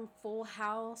bitch from Full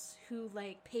House who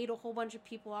like paid a whole bunch of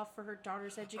people off for her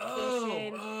daughter's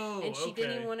education, and she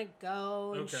didn't even want to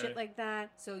go and shit like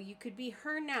that. So you could be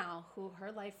her now, who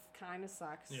her life kind of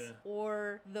sucks,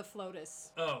 or the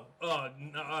FLOTUS.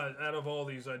 Out of all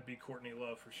these, I'd be Courtney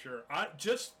Love for sure.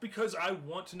 Just because I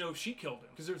want to know if she killed him,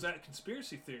 because there's that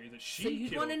conspiracy theory that she. So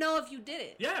you'd want to know if you did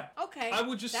it? Yeah. Okay. I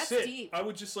would just That's sit. deep. I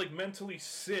would just like mentally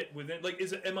sit within. Like,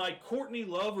 am I Courtney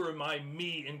Love or am I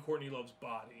me in Courtney Love's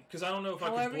body? Because I don't know if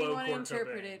However I could blow you want to Kurt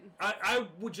interpret Cobain. it. I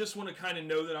would just want to kind of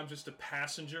know that I'm just a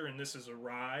passenger and this is a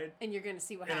ride. And you're gonna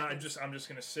see what And happens. I'm just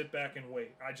gonna sit back and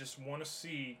wait. I just want to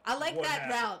see. I like what that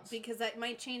happens. route because that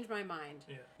might change my mind.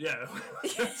 Yeah.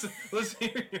 Let's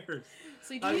hear yours.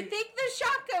 So do you think the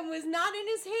shotgun was not in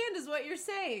his hand? Is what you're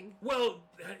saying? Well.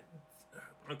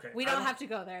 Okay. We don't have to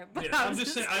go there. But Yeah, I'm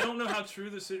just saying, I don't know how true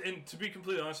this is. And to be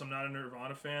completely honest, I'm not a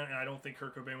Nirvana fan, and I don't think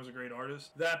Kurt Cobain was a great artist.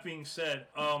 That being said,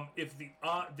 if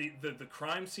the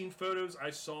crime scene photos I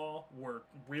saw were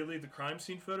really the crime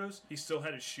scene photos, he still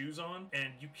had his shoes on,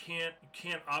 and you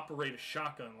can't operate a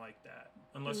shotgun like that.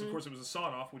 Unless, of course, it was a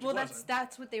sawed-off, which it wasn't.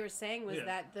 That's what they were saying was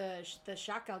that the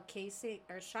shotgun casing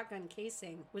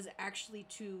was actually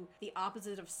to the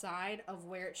opposite of side of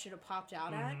where it should have popped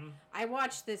out at. I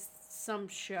watched some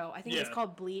show. I think it's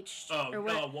called Bleached. I know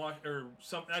what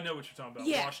you're talking about.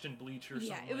 Yeah. Washed in bleach or something.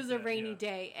 Yeah, it was a rainy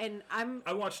day, and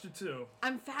I watched it too.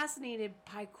 I'm fascinated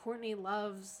by Courtney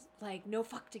Love's like no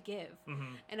fuck to give,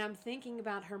 and I'm thinking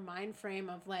about her mind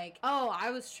frame of like, oh, I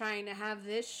was trying to have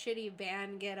this shitty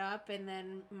band get up, and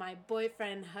then my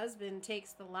boyfriend husband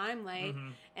takes the limelight,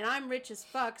 and I'm rich as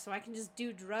fuck, so I can just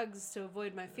do drugs to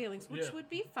avoid my feelings, which would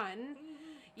be fun.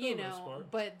 You know,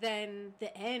 but then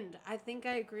the end, I think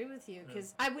I agree with you,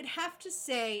 because I would have to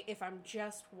say, if I'm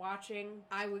just watching,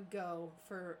 I would go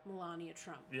for Melania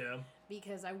Trump. Yeah.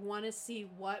 Because I want to see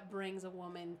what brings a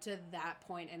woman to that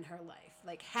point in her life.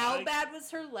 Like, how bad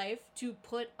was her life to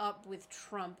put up with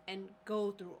Trump and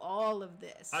go through all of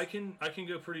this? I can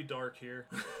go pretty dark here.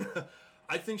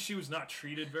 I think she was not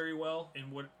treated very well in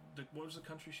what was the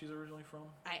country she's originally from?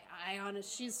 I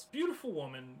honest, she's Beautiful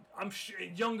woman.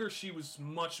 Younger, she was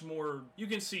much more, you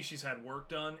can see she's had work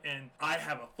done, and I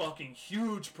have a fucking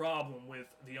huge problem with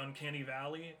the uncanny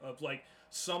valley of, like,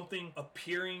 something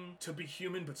appearing to be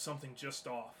human, but something just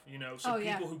off, you know? So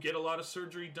people who get a lot of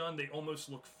surgery done, they almost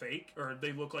look fake, or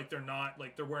they look like they're not,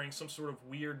 like they're wearing some sort of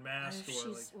weird mask,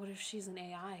 what if she's an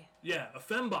AI? Yeah, a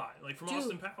fembot, like from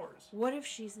Austin Powers. What if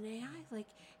she's an AI? Like,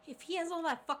 if he has all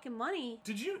that fucking money.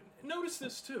 Did you notice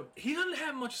this too? He doesn't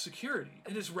have much security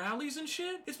at his rallies and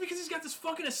shit. It's because he's got this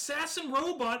fucking assassin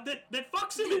robot that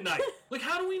fucks him at night. Like,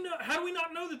 how do we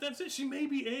not know that that's it? She may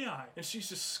be AI, and she's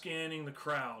just scanning the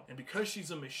crowd. And because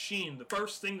she's a machine, the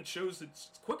first thing that shows that it's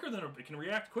quicker than it can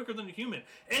react quicker than a human,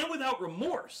 and without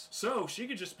remorse. So she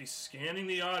could just be scanning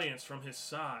the audience from his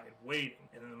side, waiting,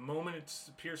 and in the moment it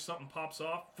appears something pops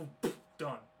off,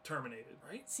 done. Terminated,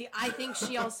 right? See, I think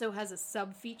she also has a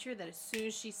sub feature that as soon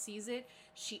as she sees it,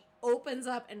 she opens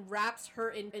up and wraps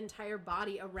her entire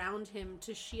body around him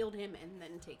to shield him and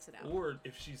then takes it out. Or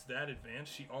if she's that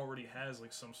advanced, she already has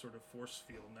like some sort of force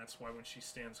field, and that's why when she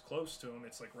stands close to him,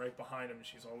 it's like right behind him, and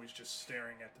she's always just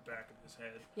staring at the back of his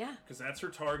head. Yeah. Because that's her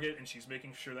target, and she's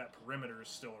making sure that perimeter is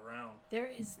still around.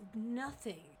 There is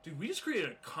nothing. Dude, we just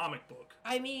created a comic book.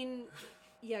 I mean,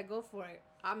 yeah, go for it.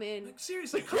 I'm in. Like,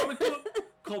 seriously, comic book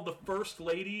called The First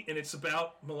Lady, and it's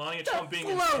about Melania Trump being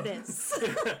Flotus.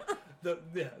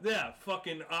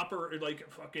 fucking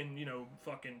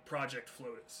fucking Project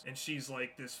Flotus. And she's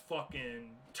like this fucking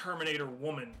Terminator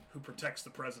woman who protects the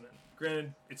president.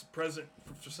 Granted, it's a president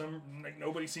for some, like,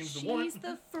 nobody seems to want. She's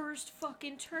the first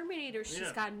fucking Terminator.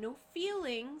 She's got no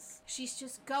feelings. She's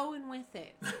just going with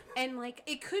it. And, like,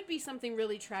 it could be something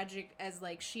really tragic as,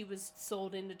 like, she was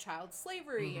sold into child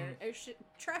slavery or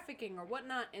trafficking or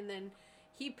whatnot, and then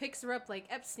he picks her up like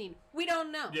Epstein. We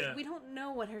don't know. Yeah. We don't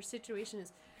know what her situation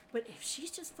is. But if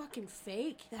she's just fucking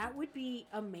fake, that would be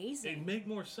amazing. It'd make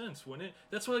more sense, wouldn't it?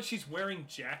 That's why she's wearing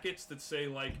jackets that say,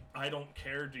 like, I don't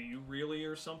care, do you really,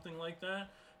 or something like that.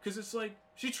 Because it's like,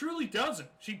 she truly doesn't.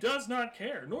 She does not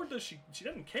care. Nor does she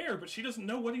doesn't care, but she doesn't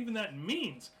know what even that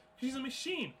means. She's a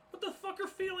machine. What the fuck are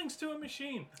feelings to a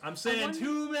machine? I'm saying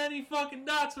too many fucking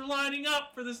dots are lining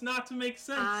up for this not to make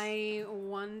sense. I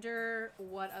wonder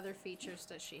what other features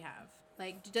does she have?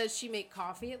 Like, does she make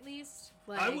coffee at least?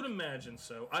 Like, I would imagine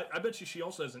so. I bet you she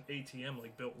also has an ATM,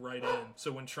 like, built right in.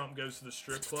 So when Trump goes to the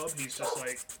strip club, he's just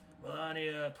like,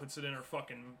 Melania, puts it in her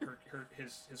fucking,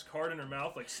 his card in her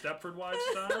mouth, like Stepford Wives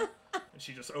style. And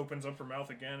she just opens up her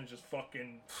mouth again and just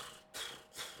fucking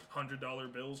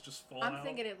 $100 bills just fall out. I'm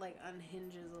thinking it, like,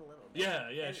 unhinges a little bit.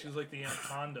 Yeah, she's like the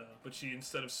anaconda. But she,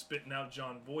 instead of spitting out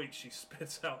John Voight, she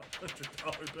spits out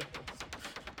 $100 bills.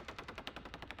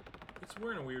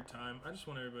 We're in a weird time. I just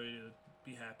want everybody to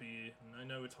be happy, and I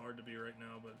know it's hard to be right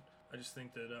now, but I just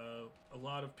think that a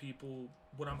lot of people,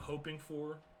 what I'm hoping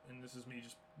for, and this is me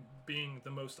just being the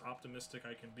most optimistic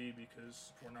I can be,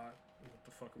 because if we're not, what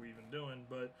the fuck are we even doing?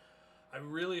 But I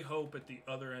really hope at the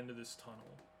other end of this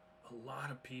tunnel, a lot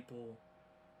of people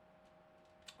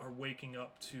are waking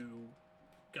up to,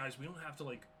 guys, we don't have to,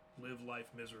 like, live life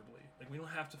miserably. Like, we don't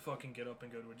have to fucking get up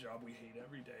and go to a job we hate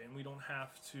every day, and we don't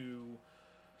have to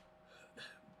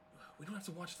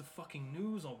watch the fucking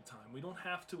news all the time. We don't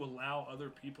have to allow other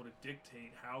people to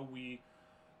dictate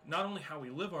not only how we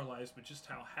live our lives, but just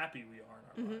how happy we are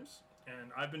in our lives.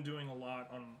 And I've been doing a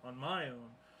lot on my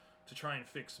own to try and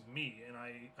fix me. And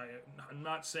I'm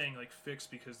not saying, like, fix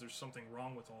because there's something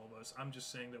wrong with all of us. I'm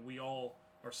just saying that we all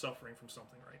are suffering from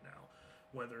something right now.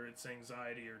 Whether it's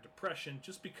anxiety or depression,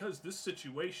 just because this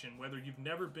situation, whether you've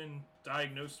never been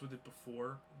diagnosed with it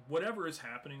before, whatever is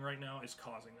happening right now is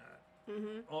causing that.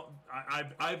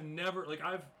 I've never, like,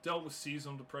 I've dealt with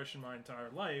seasonal depression my entire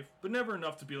life, but never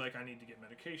enough to be like, I need to get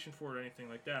medication for it or anything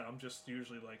like that. I'm just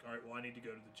usually like, all right, well, I need to go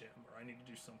to the gym, or I need to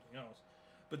do something else.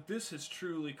 But this has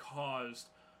truly caused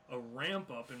a ramp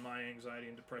up in my anxiety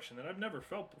and depression that I've never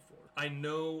felt before. I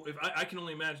know, if I can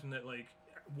only imagine that, like,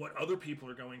 what other people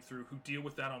are going through who deal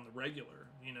with that on the regular,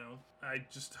 you know. I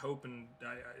just hope, and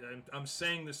I'm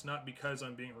saying this not because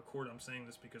I'm being recorded, I'm saying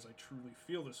this because I truly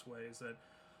feel this way, is that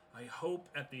I hope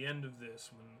at the end of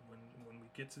this, when we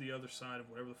get to the other side of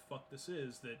whatever the fuck this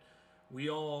is, that we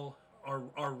all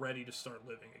are ready to start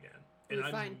living again. And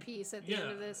we find peace at the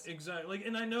end of this. Exactly. Like,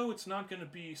 and I know it's not going to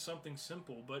be something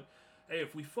simple, but hey,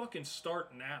 if we fucking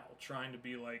start now trying to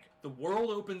be like, the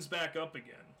world opens back up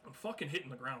again, I'm fucking hitting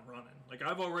the ground running. Like,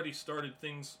 I've already started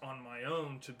things on my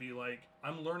own to be like,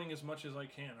 I'm learning as much as I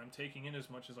can. I'm taking in as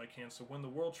much as I can. So when the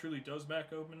world truly does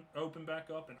open back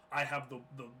up, and I have the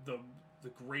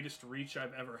greatest reach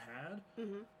I've ever had,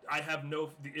 I have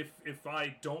if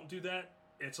I don't do that,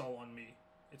 it's all on me.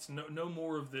 It's no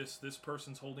more of this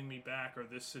person's holding me back or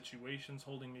this situation's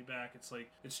holding me back. It's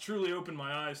like, it's truly opened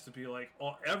my eyes to be like,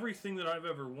 everything that I've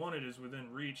ever wanted is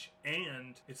within reach,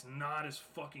 and it's not as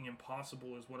fucking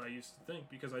impossible as what I used to think,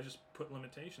 because I just put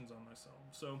limitations on myself.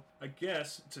 So I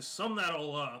guess to sum that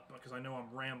all up, because I know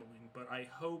I'm rambling, but I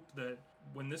hope that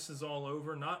when this is all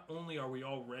over, not only are we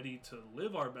all ready to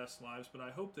live our best lives, but I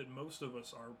hope that most of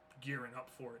us are gearing up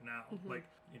for it now. Like,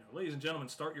 ladies and gentlemen,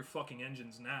 start your fucking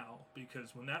engines now,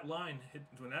 because when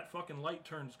that fucking light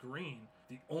turns green,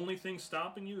 the only thing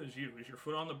stopping you is your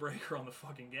foot on the brake or on the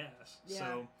fucking gas. Yeah.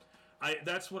 So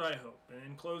that's what I hope. And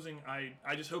in closing,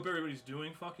 I just hope everybody's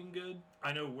doing fucking good.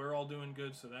 I know we're all doing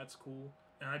good, so that's cool.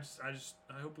 And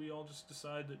I hope we all just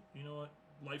decide that, you know what,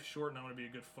 life's short and I want to be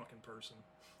a good fucking person.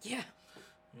 Yeah.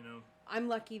 You know? I'm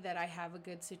lucky that I have a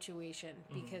good situation,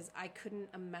 because I couldn't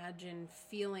imagine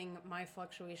feeling my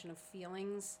fluctuation of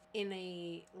feelings in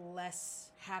a less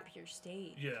happier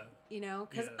state. Yeah. You know,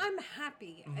 because I'm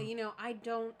happy. You know, I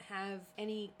don't have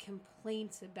any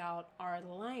complaints about our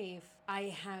life.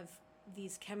 I have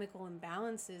these chemical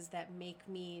imbalances that make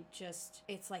me just,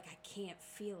 it's like I can't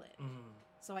feel it.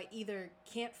 So I either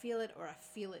can't feel it or I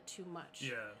feel it too much.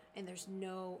 Yeah. And there's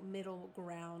no middle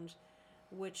ground,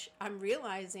 which I'm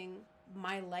realizing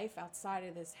my life outside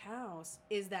of this house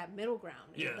is that middle ground.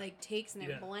 Yeah. It like takes and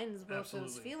it blends both those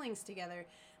Absolutely. feelings together,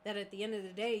 that at the end of the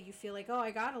day you feel like, oh,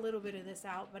 I got a little bit of this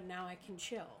out, but now I can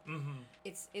chill.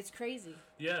 It's crazy.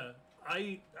 Yeah.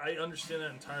 I understand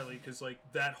that entirely, because like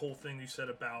that whole thing you said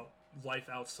about life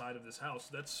outside of this house,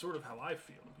 that's sort of how I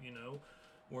feel, you know?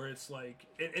 Where it's like,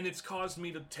 and it's caused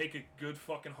me to take a good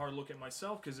fucking hard look at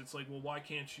myself, because it's like, well, why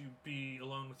can't you be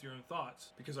alone with your own thoughts?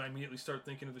 Because I immediately start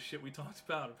thinking of the shit we talked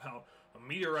about a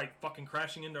meteorite fucking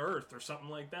crashing into Earth or something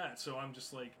like that. So I'm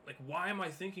just like, why am I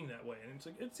thinking that way? And it's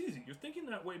like, it's easy. You're thinking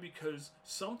that way because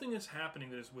something is happening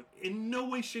that is in no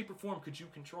way, shape, or form could you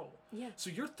control. Yeah. So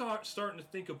you're starting to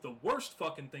think of the worst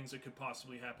fucking things that could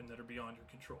possibly happen that are beyond your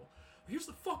control. Here's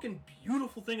the fucking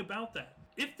beautiful thing about that.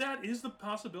 If that is the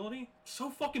possibility, so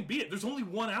fucking be it. There's only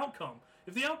one outcome.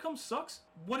 If the outcome sucks,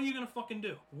 what are you going to fucking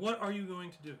do? What are you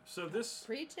going to do? So this...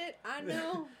 Preach it, I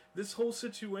know. This whole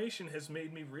situation has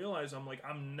made me realize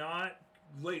I'm not...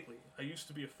 Lately, I used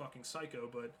to be a fucking psycho,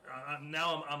 but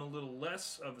now I'm a little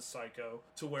less of a psycho,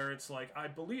 to where it's like, I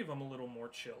believe I'm a little more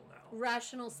chill now.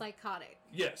 Rational psychotic.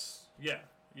 Yes. Yeah.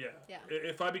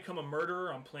 If I become a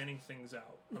murderer, I'm planning things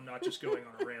out. I'm not just going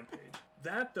on a rampage.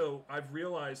 That, though, I've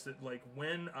realized that, like,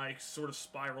 when I sort of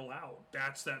spiral out,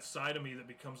 that's that side of me that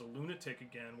becomes a lunatic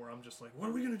again, where I'm just like, what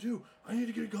are we going to do? I need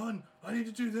to get a gun. I need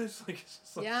to do this. Like, it's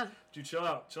just like, yeah. Dude, chill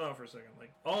out for a second.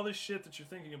 Like, all this shit that you're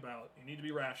thinking about, you need to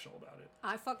be rational about it.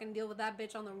 I fucking deal with that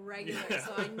bitch on the regular,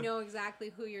 so I know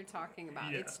exactly who you're talking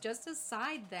about. Yeah. It's just a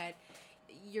side that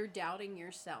you're doubting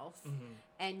yourself,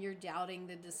 and you're doubting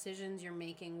the decisions you're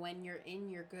making when you're in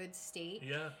your good state.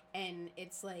 Yeah. And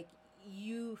it's like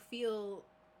you feel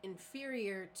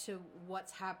inferior to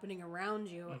what's happening around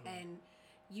you, and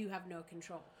you have no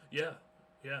control. Yeah.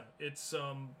 It's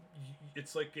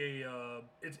like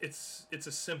it's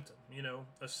a symptom, you know,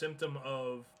 a symptom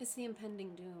of... It's the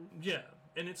impending doom. Yeah.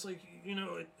 And it's like, you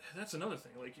know, that's another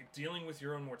thing. Like, dealing with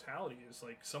your own mortality is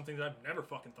like something that I've never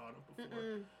fucking thought of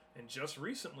before. And just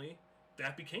recently,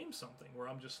 that became something where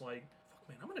I'm just like, fuck,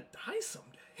 man, I'm gonna die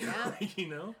someday. Yeah. You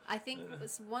know? I think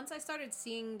once I started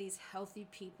seeing these healthy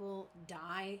people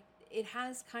die, it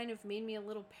has kind of made me a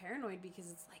little paranoid, because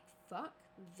it's like, fuck,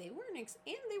 they weren't,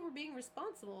 and they were being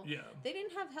responsible. Yeah. They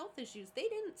didn't have health issues. They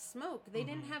didn't smoke. They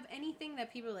didn't have anything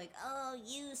that people are like, oh,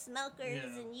 you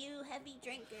smokers and you heavy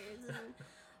drinkers and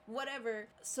whatever.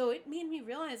 So it made me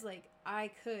realize, like, I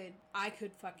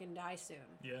could fucking die soon.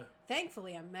 Yeah.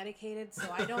 Thankfully, I'm medicated, so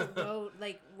I don't go,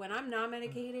 like, when I'm not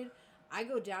medicated, I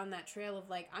go down that trail of,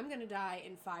 like, I'm gonna die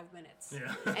in 5 minutes.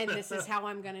 Yeah. And this is how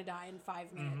I'm gonna die in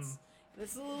 5 minutes.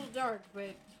 It's a little dark,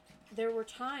 but there were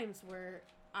times where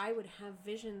I would have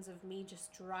visions of me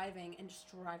just driving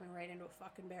right into a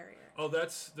fucking barrier. Oh,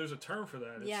 there's a term for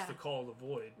that. It's Yeah. the call of the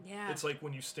void. Yeah. It's like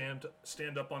when you stand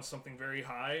up on something very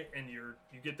high, and you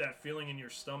get that feeling in your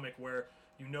stomach where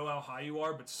you know how high you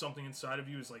are, but something inside of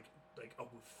you is like a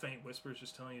faint whisper is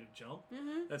just telling you to jump.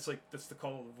 That's the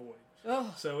call of the void.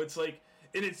 Oh. So it's like,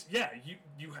 it is, yeah,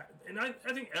 you have, and I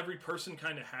think every person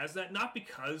kind of has that, not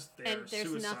because they're And there's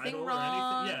suicidal nothing or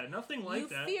wrong. anything. Yeah, nothing like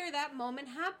that. You fear that moment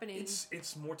happening.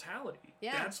 It's mortality.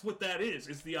 Yeah. That's what that is.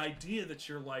 It's the idea that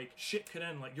you're like, shit could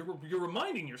end. Like, you're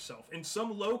reminding yourself in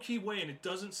some low-key way, and it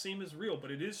doesn't seem as real, but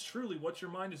it is truly what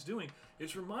your mind is doing.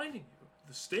 It's reminding you.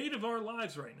 The state of our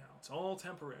lives right now, it's all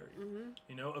temporary.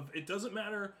 You know, it doesn't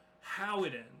matter how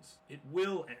it ends. It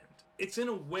will end. it's in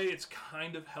a way, it's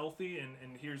kind of healthy, and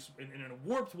here's in a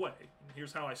warped way.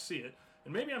 Here's how I see it.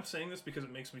 And maybe I'm saying this because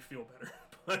it makes me feel better.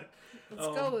 But Let's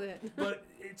go with it. But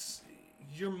it's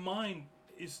your mind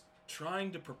is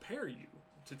trying to prepare you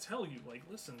to tell you, like,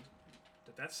 listen,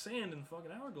 that sand in the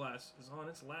fucking hourglass is on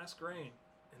its last grain,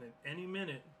 and at any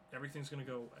minute everything's gonna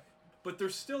go away. But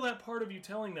there's still that part of you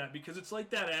telling that, because it's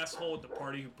like that asshole at the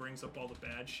party who brings up all the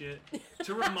bad shit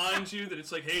to remind you that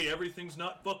it's like, hey, everything's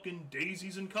not fucking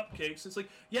daisies and cupcakes. It's like,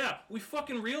 yeah, we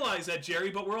fucking realize that, Jerry,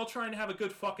 but we're all trying to have a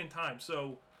good fucking time,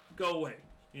 so go away,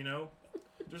 you know?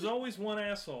 There's always one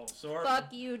asshole. So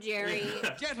Fuck you, Jerry.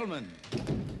 Gentlemen,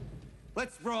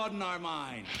 let's broaden our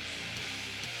minds.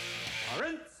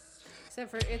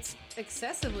 Except for it's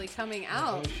excessively coming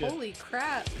out. Holy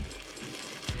crap.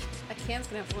 That can's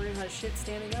gonna have to learn how to shit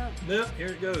standing up. Yep, here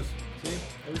it goes. See?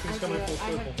 Everything's coming full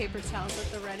circle. I have paper towels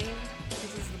at the ready.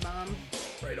 This is the mom.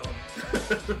 Right on.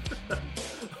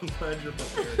 I'm glad you're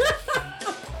prepared.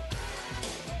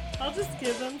 I'll just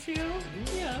give them to you.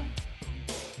 Yeah.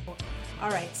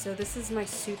 Alright, so this is my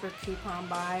super coupon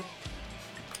buy.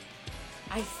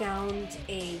 I found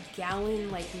a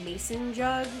gallon, like, mason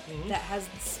jug that has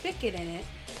the spigot in it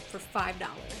for $5.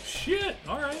 Shit,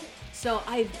 alright. So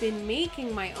I've been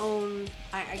making my own.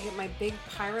 I get my big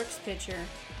Pyrex pitcher,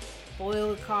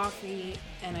 boil the coffee,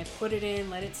 and I put it in,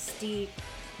 let it steep,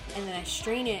 and then I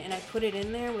strain it, and I put it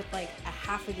in there with like a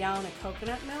half a gallon of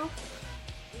coconut milk.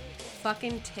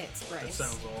 Fucking tits, Bryce. That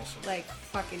sounds awesome. Like,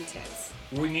 fucking tits.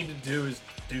 What we need to do is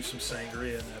do some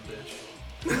sangria in that bitch.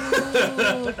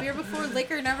 Ooh, beer before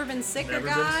liquor, never been sicker, Never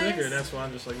guys. been sicker. That's why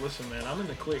I'm just like, listen, man, I'm in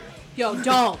the clear. Yo,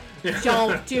 don't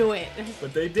do it.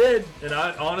 But they did, and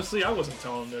I honestly, I wasn't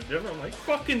telling them they're different. I'm like,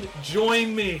 fucking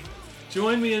join me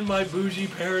in my bougie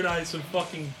paradise of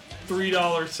fucking $3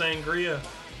 sangria.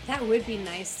 That would be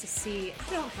nice to see.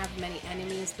 I don't have many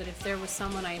enemies, but if there was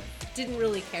someone I didn't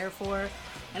really care for,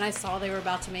 and I saw they were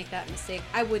about to make that mistake,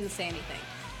 I wouldn't say anything.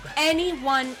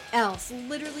 Anyone else,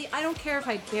 literally, I don't care if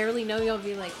I barely know you, I'll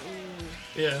be like,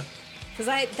 Yeah. Because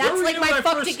that's like my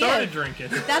fuck to give. Drinking?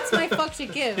 That's my fuck to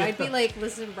give. I'd be like,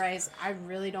 listen, Bryce, I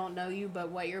really don't know you, but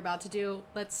what you're about to do,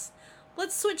 let's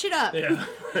switch it up. Yeah.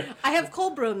 I have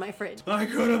cold brew in my fridge. I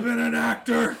could have been an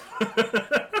actor.